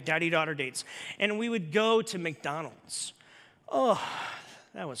idea of daddy-daughter dates. And we would go to McDonald's. Oh,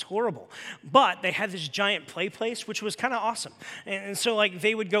 That was horrible. But they had this giant play place, which was kind of awesome. And so like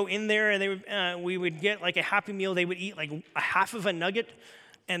they would go in there and we would get like a Happy Meal. They would eat like a half of a nugget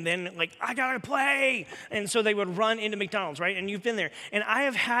and then like, I gotta play. And so they would run into McDonald's, right? And you've been there. And I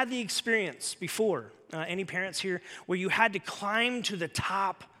have had the experience before, any parents here, where you had to climb to the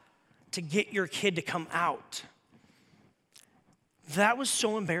top to get your kid to come out. That was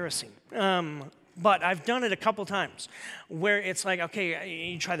so embarrassing. But I've done it a couple times where it's like, okay,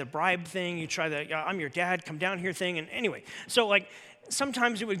 you try the bribe thing, you try the I'm your dad, come down here thing. And anyway, so like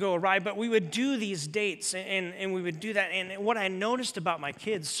sometimes it would go awry, but we would do these dates and we would do that. And what I noticed about my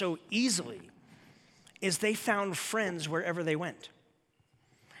kids so easily is they found friends wherever they went.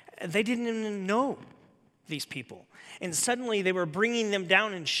 They didn't even know these people. And suddenly they were bringing them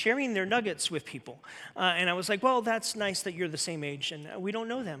down and sharing their nuggets with people. And I was like, well, that's nice that you're the same age and we don't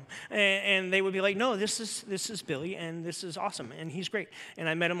know them. And they would be like, no, this is Billy and this is awesome and he's great. And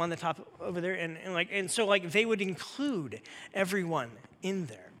I met him on the top over there. And so they would include everyone in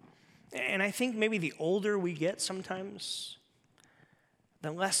there. And I think maybe the older we get sometimes,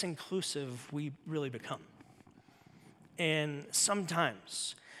 the less inclusive we really become. And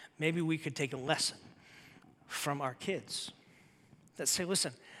sometimes maybe we could take a lesson from our kids that say,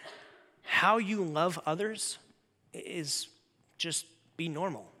 listen, how you love others is just be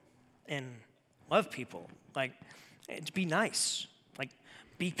normal and love people. Like, be nice. Like,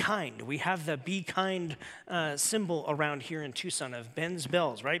 be kind. We have the be kind symbol around here in Tucson of Ben's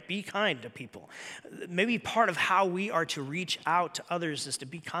Bells, right? Be kind to people. Maybe part of how we are to reach out to others is to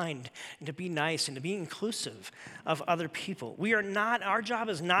be kind and to be nice and to be inclusive of other people. Our job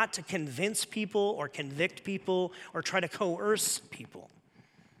is not to convince people or convict people or try to coerce people.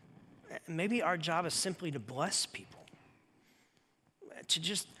 Maybe our job is simply to bless people,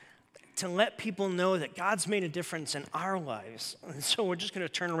 to let people know that God's made a difference in our lives. And so we're just going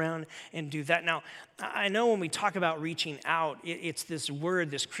to turn around and do that. Now, I know when we talk about reaching out, it's this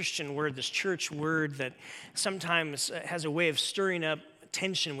word, this Christian word, this church word that sometimes has a way of stirring up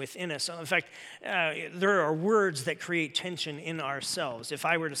tension within us. In fact, there are words that create tension in ourselves. If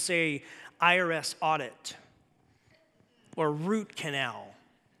I were to say IRS audit or root canal,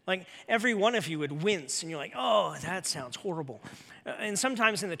 like every one of you would wince and you're like, oh, that sounds horrible. And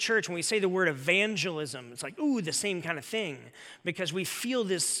sometimes in the church, when we say the word evangelism, it's like, ooh, the same kind of thing, because we feel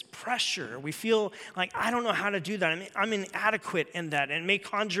this pressure. We feel like, I don't know how to do that. I'm inadequate in that. And it may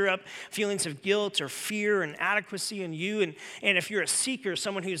conjure up feelings of guilt or fear and inadequacy in you. And if you're a seeker,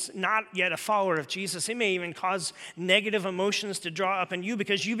 someone who's not yet a follower of Jesus, it may even cause negative emotions to draw up in you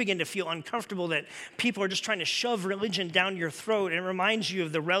because you begin to feel uncomfortable that people are just trying to shove religion down your throat. And it reminds you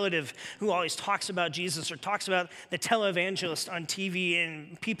of the relative who always talks about Jesus or talks about the televangelist on TV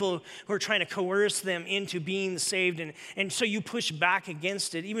and people who are trying to coerce them into being saved. And so you push back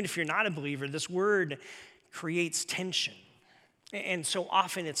against it. Even if you're not a believer, this word creates tension. And so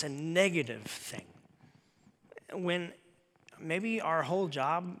often it's a negative thing. When maybe our whole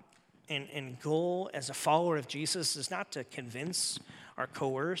job and goal as a follower of Jesus is not to convince or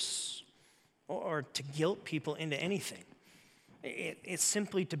coerce or to guilt people into anything. It's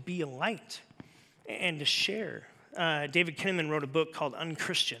simply to be a light and to share. David Kinnaman wrote a book called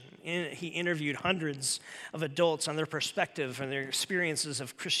Unchristian. He interviewed hundreds of adults on their perspective and their experiences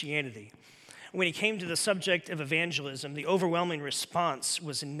of Christianity. When he came to the subject of evangelism, the overwhelming response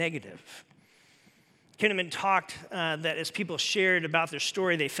was negative. Kinnaman talked that as people shared about their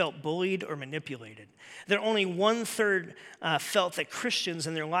story, they felt bullied or manipulated. That only 1/3 felt that Christians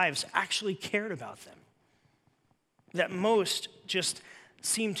in their lives actually cared about them. That most just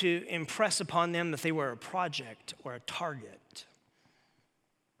seemed to impress upon them that they were a project or a target,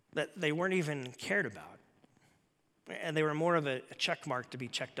 that they weren't even cared about. And they were more of a check mark to be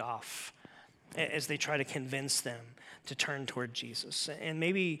checked off as they try to convince them to turn toward Jesus. And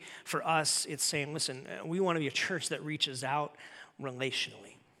maybe for us, it's saying, listen, we want to be a church that reaches out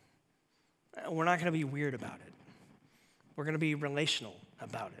relationally. We're not going to be weird about it. We're going to be relational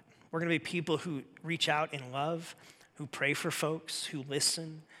about it. We're going to be people who reach out in love, who pray for folks, who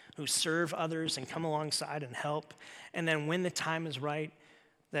listen, who serve others and come alongside and help. And then when the time is right,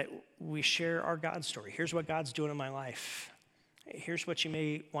 that we share our God story. Here's what God's doing in my life. Here's what you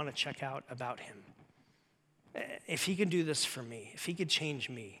may want to check out about him. If he can do this for me, if he could change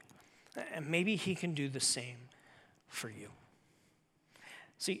me, maybe he can do the same for you.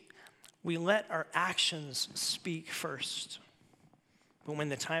 See, we let our actions speak first. But when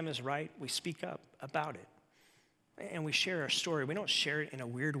the time is right, we speak up about it. And we share our story. We don't share it in a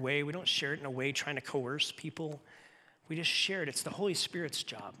weird way. We don't share it in a way trying to coerce people. We just share it. It's the Holy Spirit's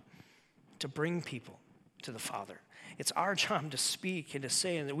job to bring people to the Father. it's our job to speak and to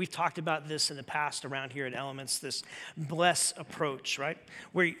say, and we've talked about this in the past around here at Elements, this bless approach, right?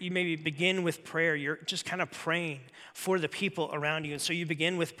 Where you maybe begin with prayer, you're just kind of praying for the people around you. And so you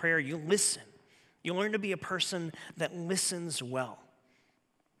begin with prayer, you listen. You learn to be a person that listens well.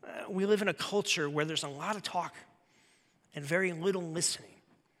 We live in a culture where there's a lot of talk and very little listening.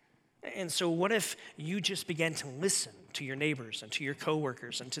 And so what if you just began to listen to your neighbors and to your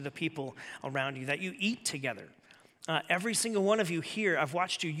coworkers and to the people around you, that you eat together? Every single one of you here, I've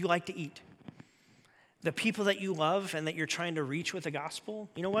watched you like to eat. The people that you love and that you're trying to reach with the gospel,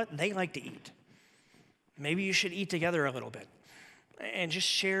 you know what? They like to eat. Maybe you should eat together a little bit and just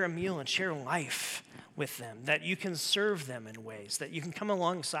share a meal and share life with them, that you can serve them in ways, that you can come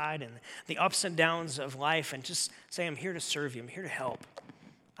alongside in the ups and downs of life and just say, I'm here to serve you, I'm here to help,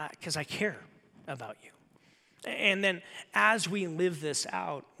 because I care about you. And then as we live this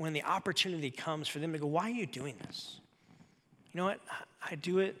out, when the opportunity comes for them to go, why are you doing this? You know what? I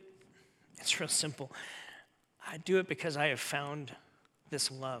do it, it's real simple. I do it because I have found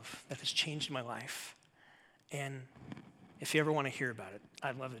this love that has changed my life. And if you ever want to hear about it,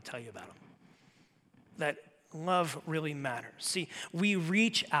 I'd love to tell you about them. That love really matters. See, we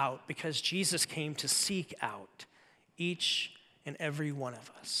reach out because Jesus came to seek out each and every one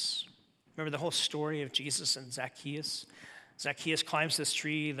of us. Remember the whole story of Jesus and Zacchaeus? Zacchaeus climbs this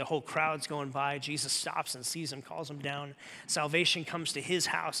tree, the whole crowd's going by. Jesus stops and sees him, calls him down. Salvation comes to his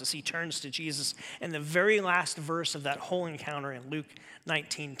house as he turns to Jesus. And the very last verse of that whole encounter in Luke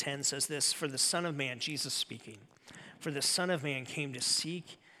 19:10 says this, for the Son of Man, Jesus speaking, for the Son of Man came to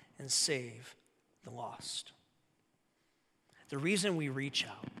seek and save the lost. The reason we reach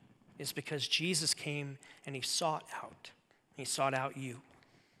out is because Jesus came and he sought out. He sought out you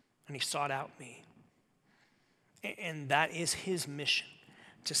and he sought out me. And that is his mission,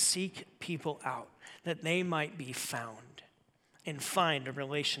 to seek people out, that they might be found and find a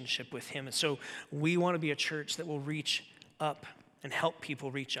relationship with him. And so we want to be a church that will reach up and help people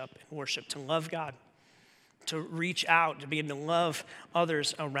reach up and worship, to love God, to reach out, to begin to love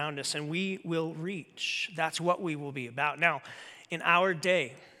others around us, and we will reach. That's what we will be about. Now, in our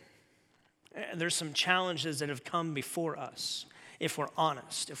day, there's some challenges that have come before us, if we're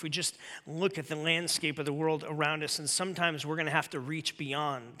honest, if we just look at the landscape of the world around us, and sometimes we're going to have to reach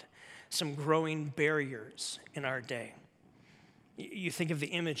beyond some growing barriers in our day. You think of the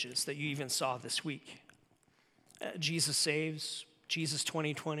images that you even saw this week. Jesus Saves, Jesus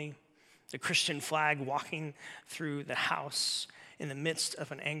 2020, the Christian flag walking through the house in the midst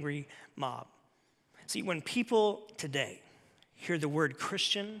of an angry mob. See, when people today hear the word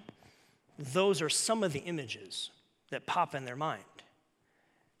Christian, those are some of the images that pop in their mind.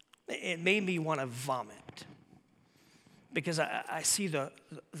 It made me want to vomit because I see the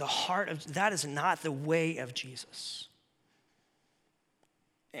heart of, that is not the way of Jesus.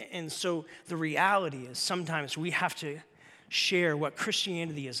 And so the reality is sometimes we have to share what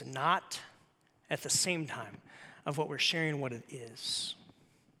Christianity is not at the same time of what we're sharing what it is.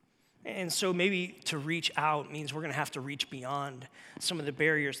 And so maybe to reach out means we're going to have to reach beyond some of the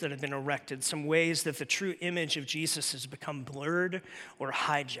barriers that have been erected, some ways that the true image of Jesus has become blurred or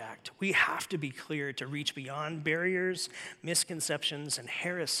hijacked. We have to be clear to reach beyond barriers, misconceptions, and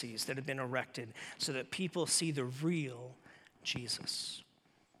heresies that have been erected so that people see the real Jesus.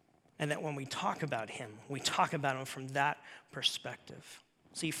 And that when we talk about him, we talk about him from that perspective.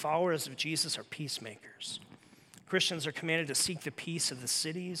 See, followers of Jesus are peacemakers. Christians are commanded to seek the peace of the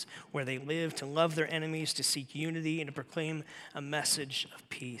cities where they live, to love their enemies, to seek unity, and to proclaim a message of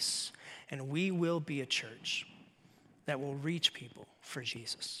peace. And we will be a church that will reach people for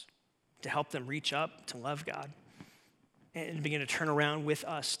Jesus, to help them reach up, to love God, and begin to turn around with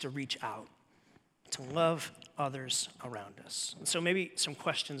us to reach out, to love others around us. And so maybe some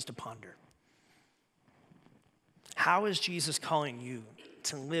questions to ponder. How is Jesus calling you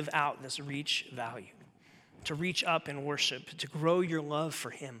to live out this reach value? To reach up and worship, to grow your love for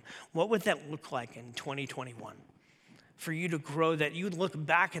him? What would that look like in 2021? For you to grow, that you would look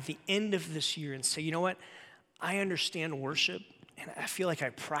back at the end of this year and say, you know what? I understand worship and I feel like I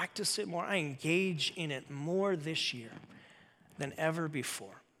practice it more. I engage in it more this year than ever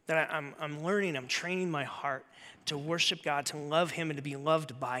before. That I'm learning, I'm training my heart to worship God, to love him and to be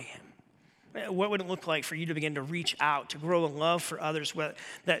loved by him. What would it look like for you to begin to reach out, to grow a love for others,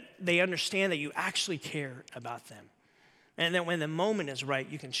 that they understand that you actually care about them? And that when the moment is right,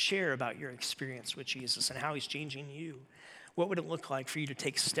 you can share about your experience with Jesus and how he's changing you. What would it look like for you to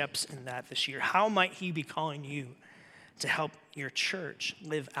take steps in that this year? How might he be calling you to help your church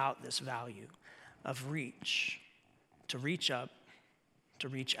live out this value of reach, to reach up, to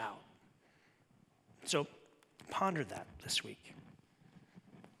reach out? So Ponder that this week.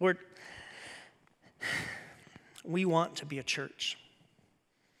 Lord, we want to be a church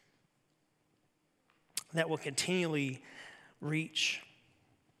that will continually reach,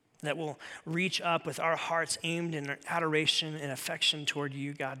 that will reach up with our hearts aimed in adoration and affection toward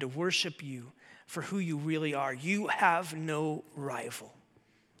you, God, to worship you for who you really are. You have no rival.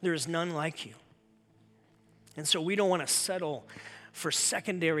 There is none like you. And so we don't want to settle for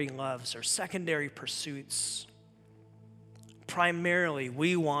secondary loves or secondary pursuits. Primarily,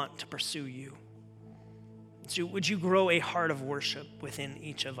 we want to pursue you. So would you grow a heart of worship within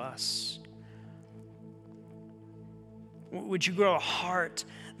each of us? Would you grow a heart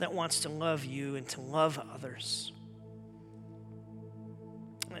that wants to love you and to love others?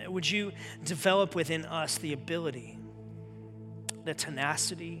 Would you develop within us the ability, the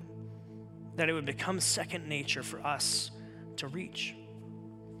tenacity, that it would become second nature for us to reach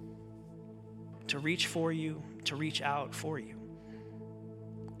for you, to reach out for you,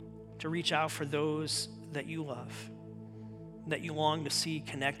 to reach out for those that you love, that you long to see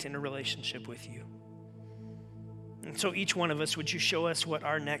connect in a relationship with you. And so each one of us, would you show us what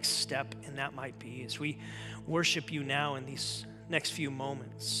our next step in that might be as we worship you now in these next few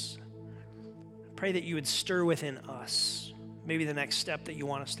moments. Pray that you would stir within us maybe the next step that you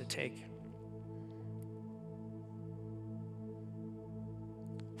want us to take.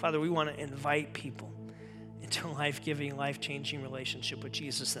 Father, we want to invite people into a life-giving, life-changing relationship with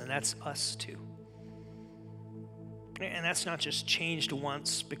Jesus, and that's us too. And that's not just changed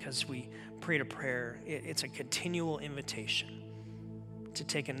once because we prayed a prayer. It's a continual invitation to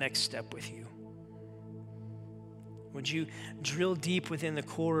take a next step with you. Would you drill deep within the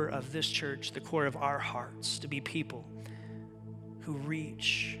core of this church, the core of our hearts, to be people who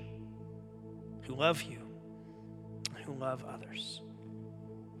reach, who love you, who love others.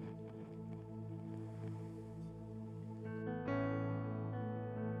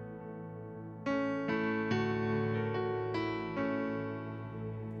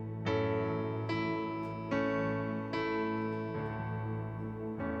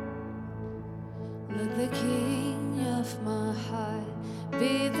 Let the King of my heart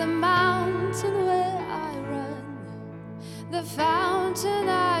be the mountain where I run, the fountain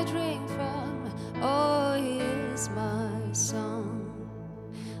I drink from. Oh, he is my song.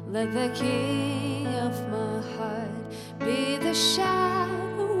 Let the King of my heart be the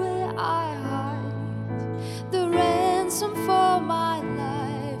shadow where I hide, the ransom for my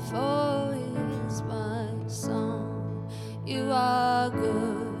life. Oh, he is my song. You are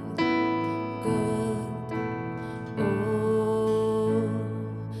good.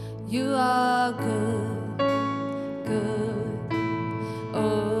 You are good, good.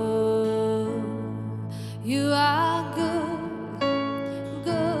 Oh, you are good,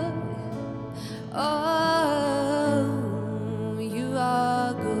 good. Oh, you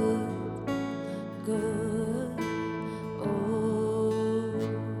are good, good. Oh,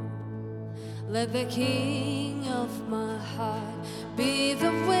 let the King of my heart be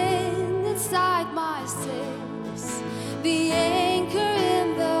the wind inside my sails, the anchor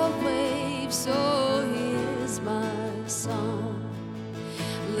in the waves. Oh, he is my song.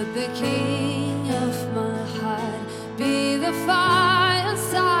 Let the King of my heart be the fire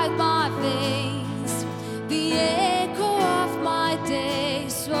inside my veins, the echo of my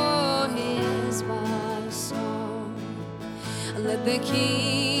days. Oh, he is my song. Let the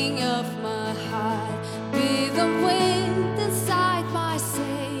King of my heart be the wind inside my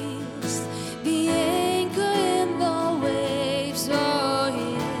sails, the anchor in the waves. Oh,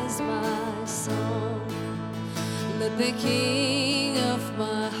 he is my song. Let the King of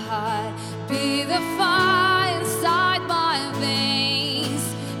my heart be the fire inside my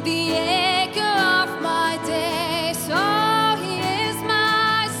veins, the echo of my days. Oh, he is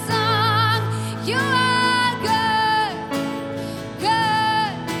my song. You are good,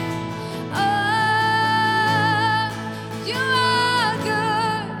 good. Oh, you are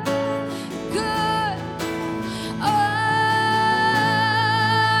good, good. Oh,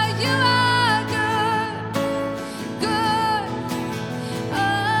 you are good, good. Oh,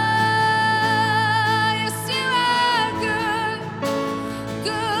 yes, you are good,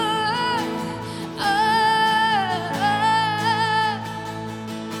 good.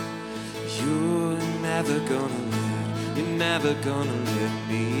 You're never gonna let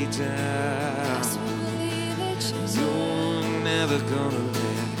me down. Yes, we believe it, Jesus. You're never gonna let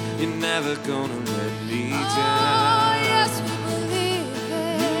me Oh, down. yes, we believe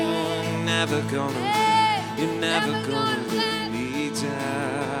it. You're never gonna let me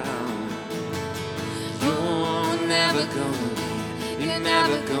down. You're never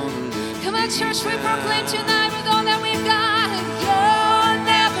gonna let me down. Come on, church, we proclaim tonight with all that we've got. You're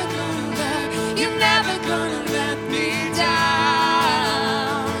never gonna let me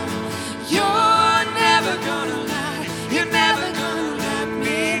down. You're never gonna let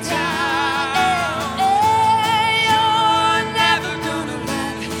me down. You're never gonna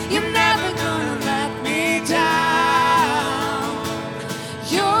let me down.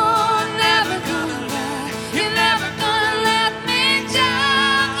 You're never gonna let me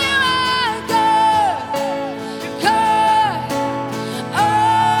down. You are good, good. Oh,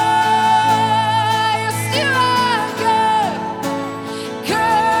 yes, you are good,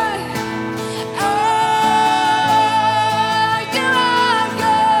 good. Oh, you are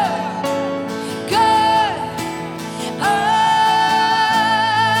good, good. Oh,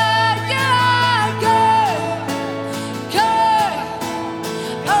 you are good, good.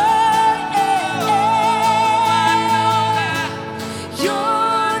 Oh,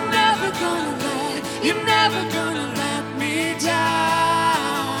 you're never gonna let me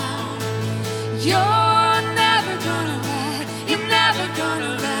down. You're never gonna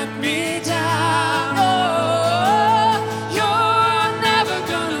let me down. Oh, you're never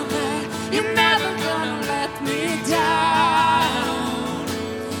gonna let me down.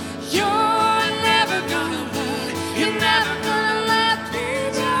 You're never gonna let me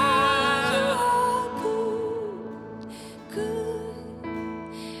down.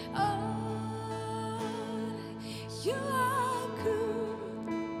 You are good,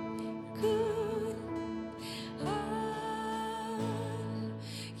 good. Oh,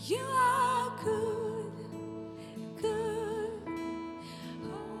 you are good, good.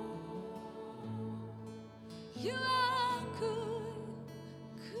 Oh, you are good,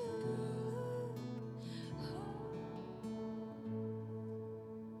 good.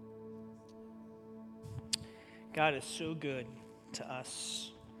 God is so good to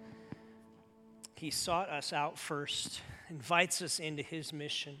us. He sought us out first, invites us into his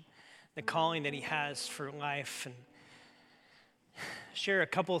mission, the calling that he has for life. And share a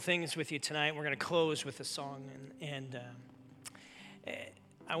couple of things with you tonight. We're going to close with a song. And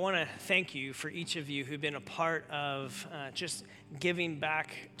I want to thank you for each of you who've been a part of just giving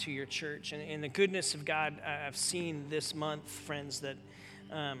back to your church. And the goodness of God, I've seen this month, friends, that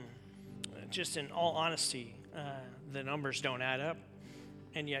just in all honesty, the numbers don't add up,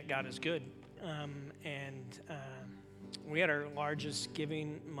 and yet God is good. We had our largest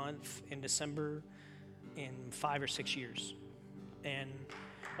giving month in December in 5 or 6 years. And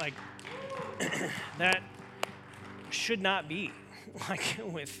like, that should not be, like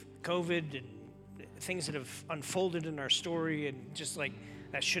with COVID and things that have unfolded in our story, and just like,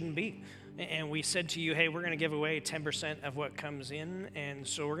 that shouldn't be. And we said to you, hey, we're going to give away 10% of what comes in, and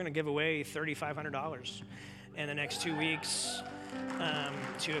so we're going to give away $3,500 in the next 2 weeks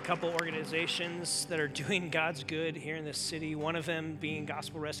to a couple organizations that are doing God's good here in this city, one of them being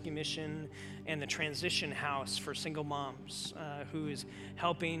Gospel Rescue Mission and the Transition House for single moms, who is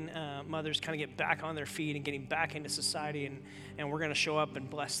helping mothers kind of get back on their feet and getting back into society, and we're going to show up and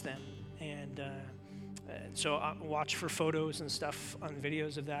bless them. And so watch for photos and stuff on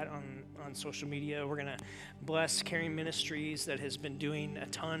videos of that on social media. We're going to bless Caring Ministries that has been doing a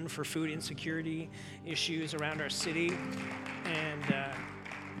ton for food insecurity issues around our city. And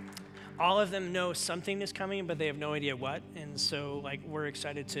all of them know something is coming, but they have no idea what. And so like, we're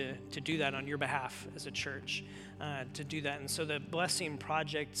excited to do that on your behalf as a church, to do that. And so the Blessing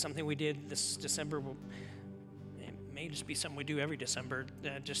Project, something we did this December, it may just be something we do every December,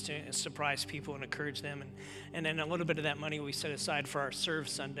 just to surprise people and encourage them. And then a little bit of that money we set aside for our Serve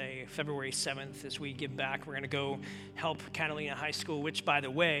Sunday, February 7th, as we give back. We're going to go help Catalina High School, which, by the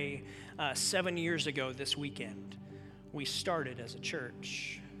way, 7 years ago this weekend, we started as a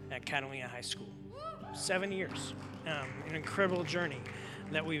church at Catalina High School. 7 years. An incredible journey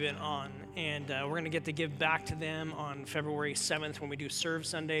that we've been on. And we're going to get to give back to them on February 7th when we do Serve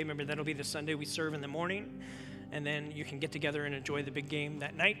Sunday. Remember, that'll be the Sunday we serve in the morning. And then you can get together and enjoy the big game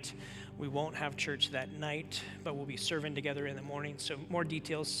that night. We won't have church that night, but we'll be serving together in the morning. So more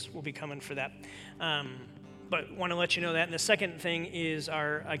details will be coming for that. But want to let you know that. And the second thing is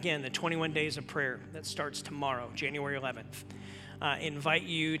the 21 Days of Prayer that starts tomorrow, January 11th. Invite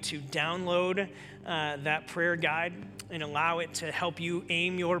you to download that prayer guide and allow it to help you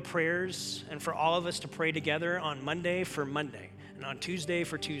aim your prayers, and for all of us to pray together on Monday for Monday and on Tuesday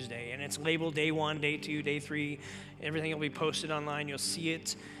for Tuesday. And it's labeled day 1, day 2, day 3. Everything will be posted online. You'll see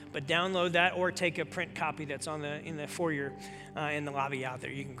it. But download that or take a print copy that's in the foyer in the lobby out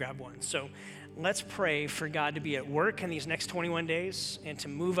there. You can grab one. So let's pray for God to be at work in these next 21 days and to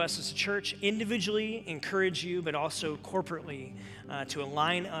move us as a church, individually encourage you, but also corporately to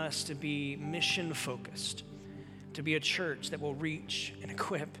align us to be mission-focused, to be a church that will reach and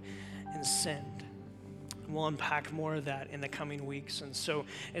equip and send. We'll unpack more of that in the coming weeks. And so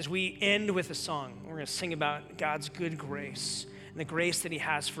as we end with a song, we're going to sing about God's good grace and the grace that he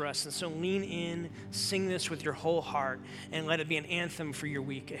has for us. And so lean in, sing this with your whole heart, and let it be an anthem for your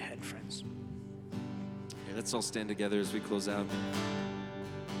week ahead, friends. Okay, let's all stand together as we close out.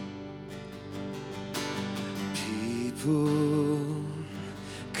 People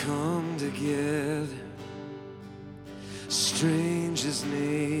come together, strangers,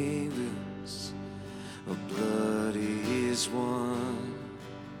 neighbors, our blood is one.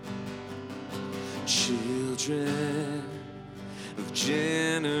 Children of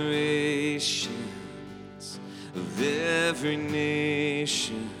generations, of every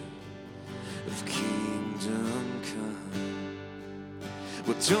nation, of kingdom come.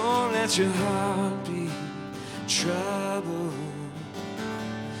 Well, don't let your heart be troubled.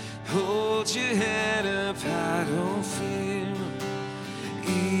 Hold your head up high, don't fear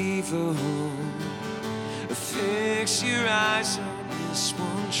evil. Fix your eyes on this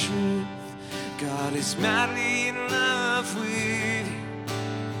one truth. God is madly in love with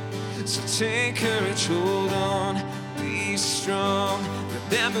you. So take courage, hold on, be strong.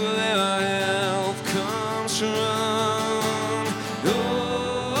 Remember where our help comes from.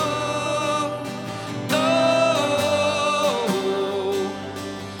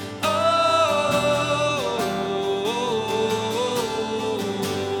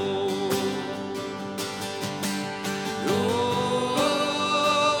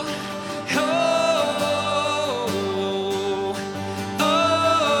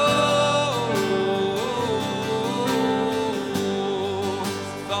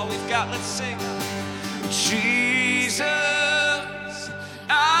 Let's sing. Jesus,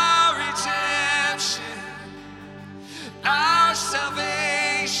 our redemption, our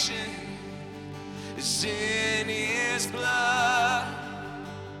salvation is in his blood.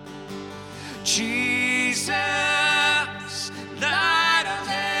 Jesus, light of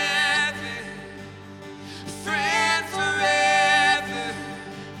heaven, friend forever,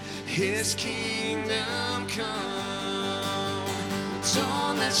 his kingdom come.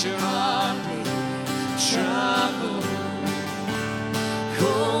 Don't let your heart be troubled.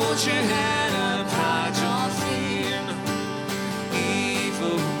 Hold your head up high, don't fear no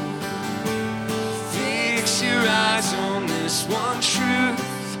evil. Fix your eyes on this one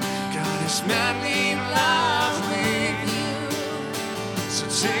truth. God is madly in love with you. So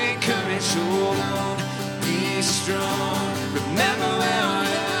take courage, hold on, be strong. Remember where our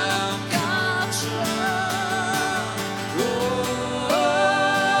help comes from.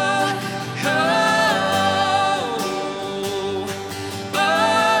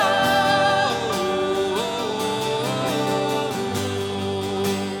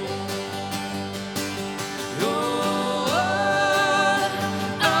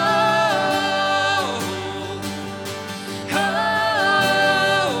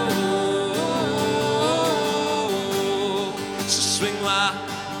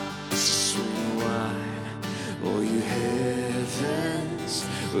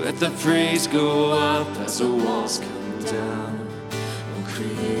 Let the praise go up as the walls come down. Oh,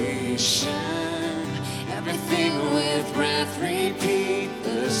 creation, everything with breath, repeat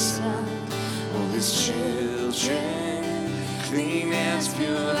the sound. All his children, clean hands,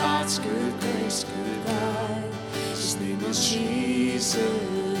 pure hearts, good grace, good God. His name is Jesus.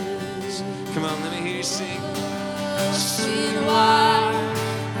 Come on, let me hear you sing. Sing wide.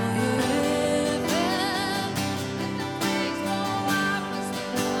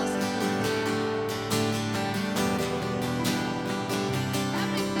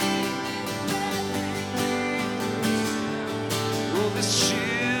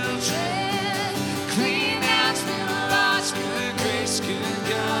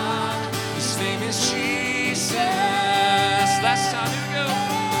 Last time, here we go.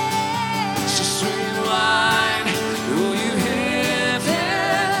 So sweet wine, oh you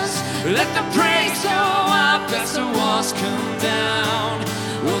heavens, let the praise go up as the walls come down.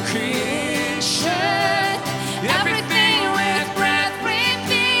 Oh creation, everything with breath,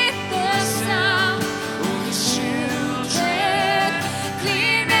 repeat the sound. Oh his children,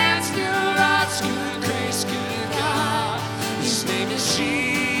 clean hands, pure hearts, good grace, good God. His name is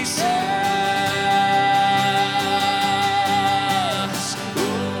Jesus.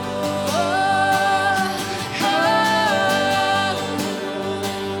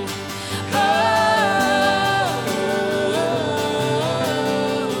 Oh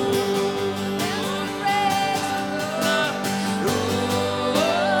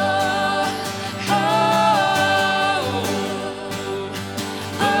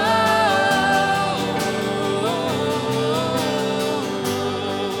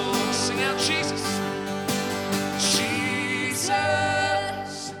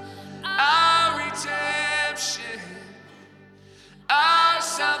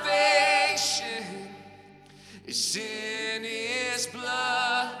is in his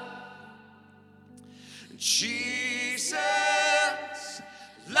blood. Jesus,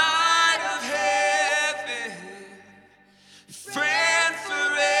 light of heaven, friend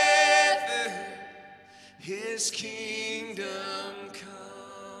forever, his kingdom come.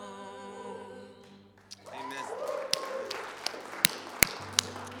 Amen.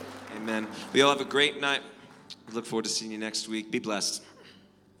 Amen. We all have a great night. We look forward to seeing you next week. Be blessed.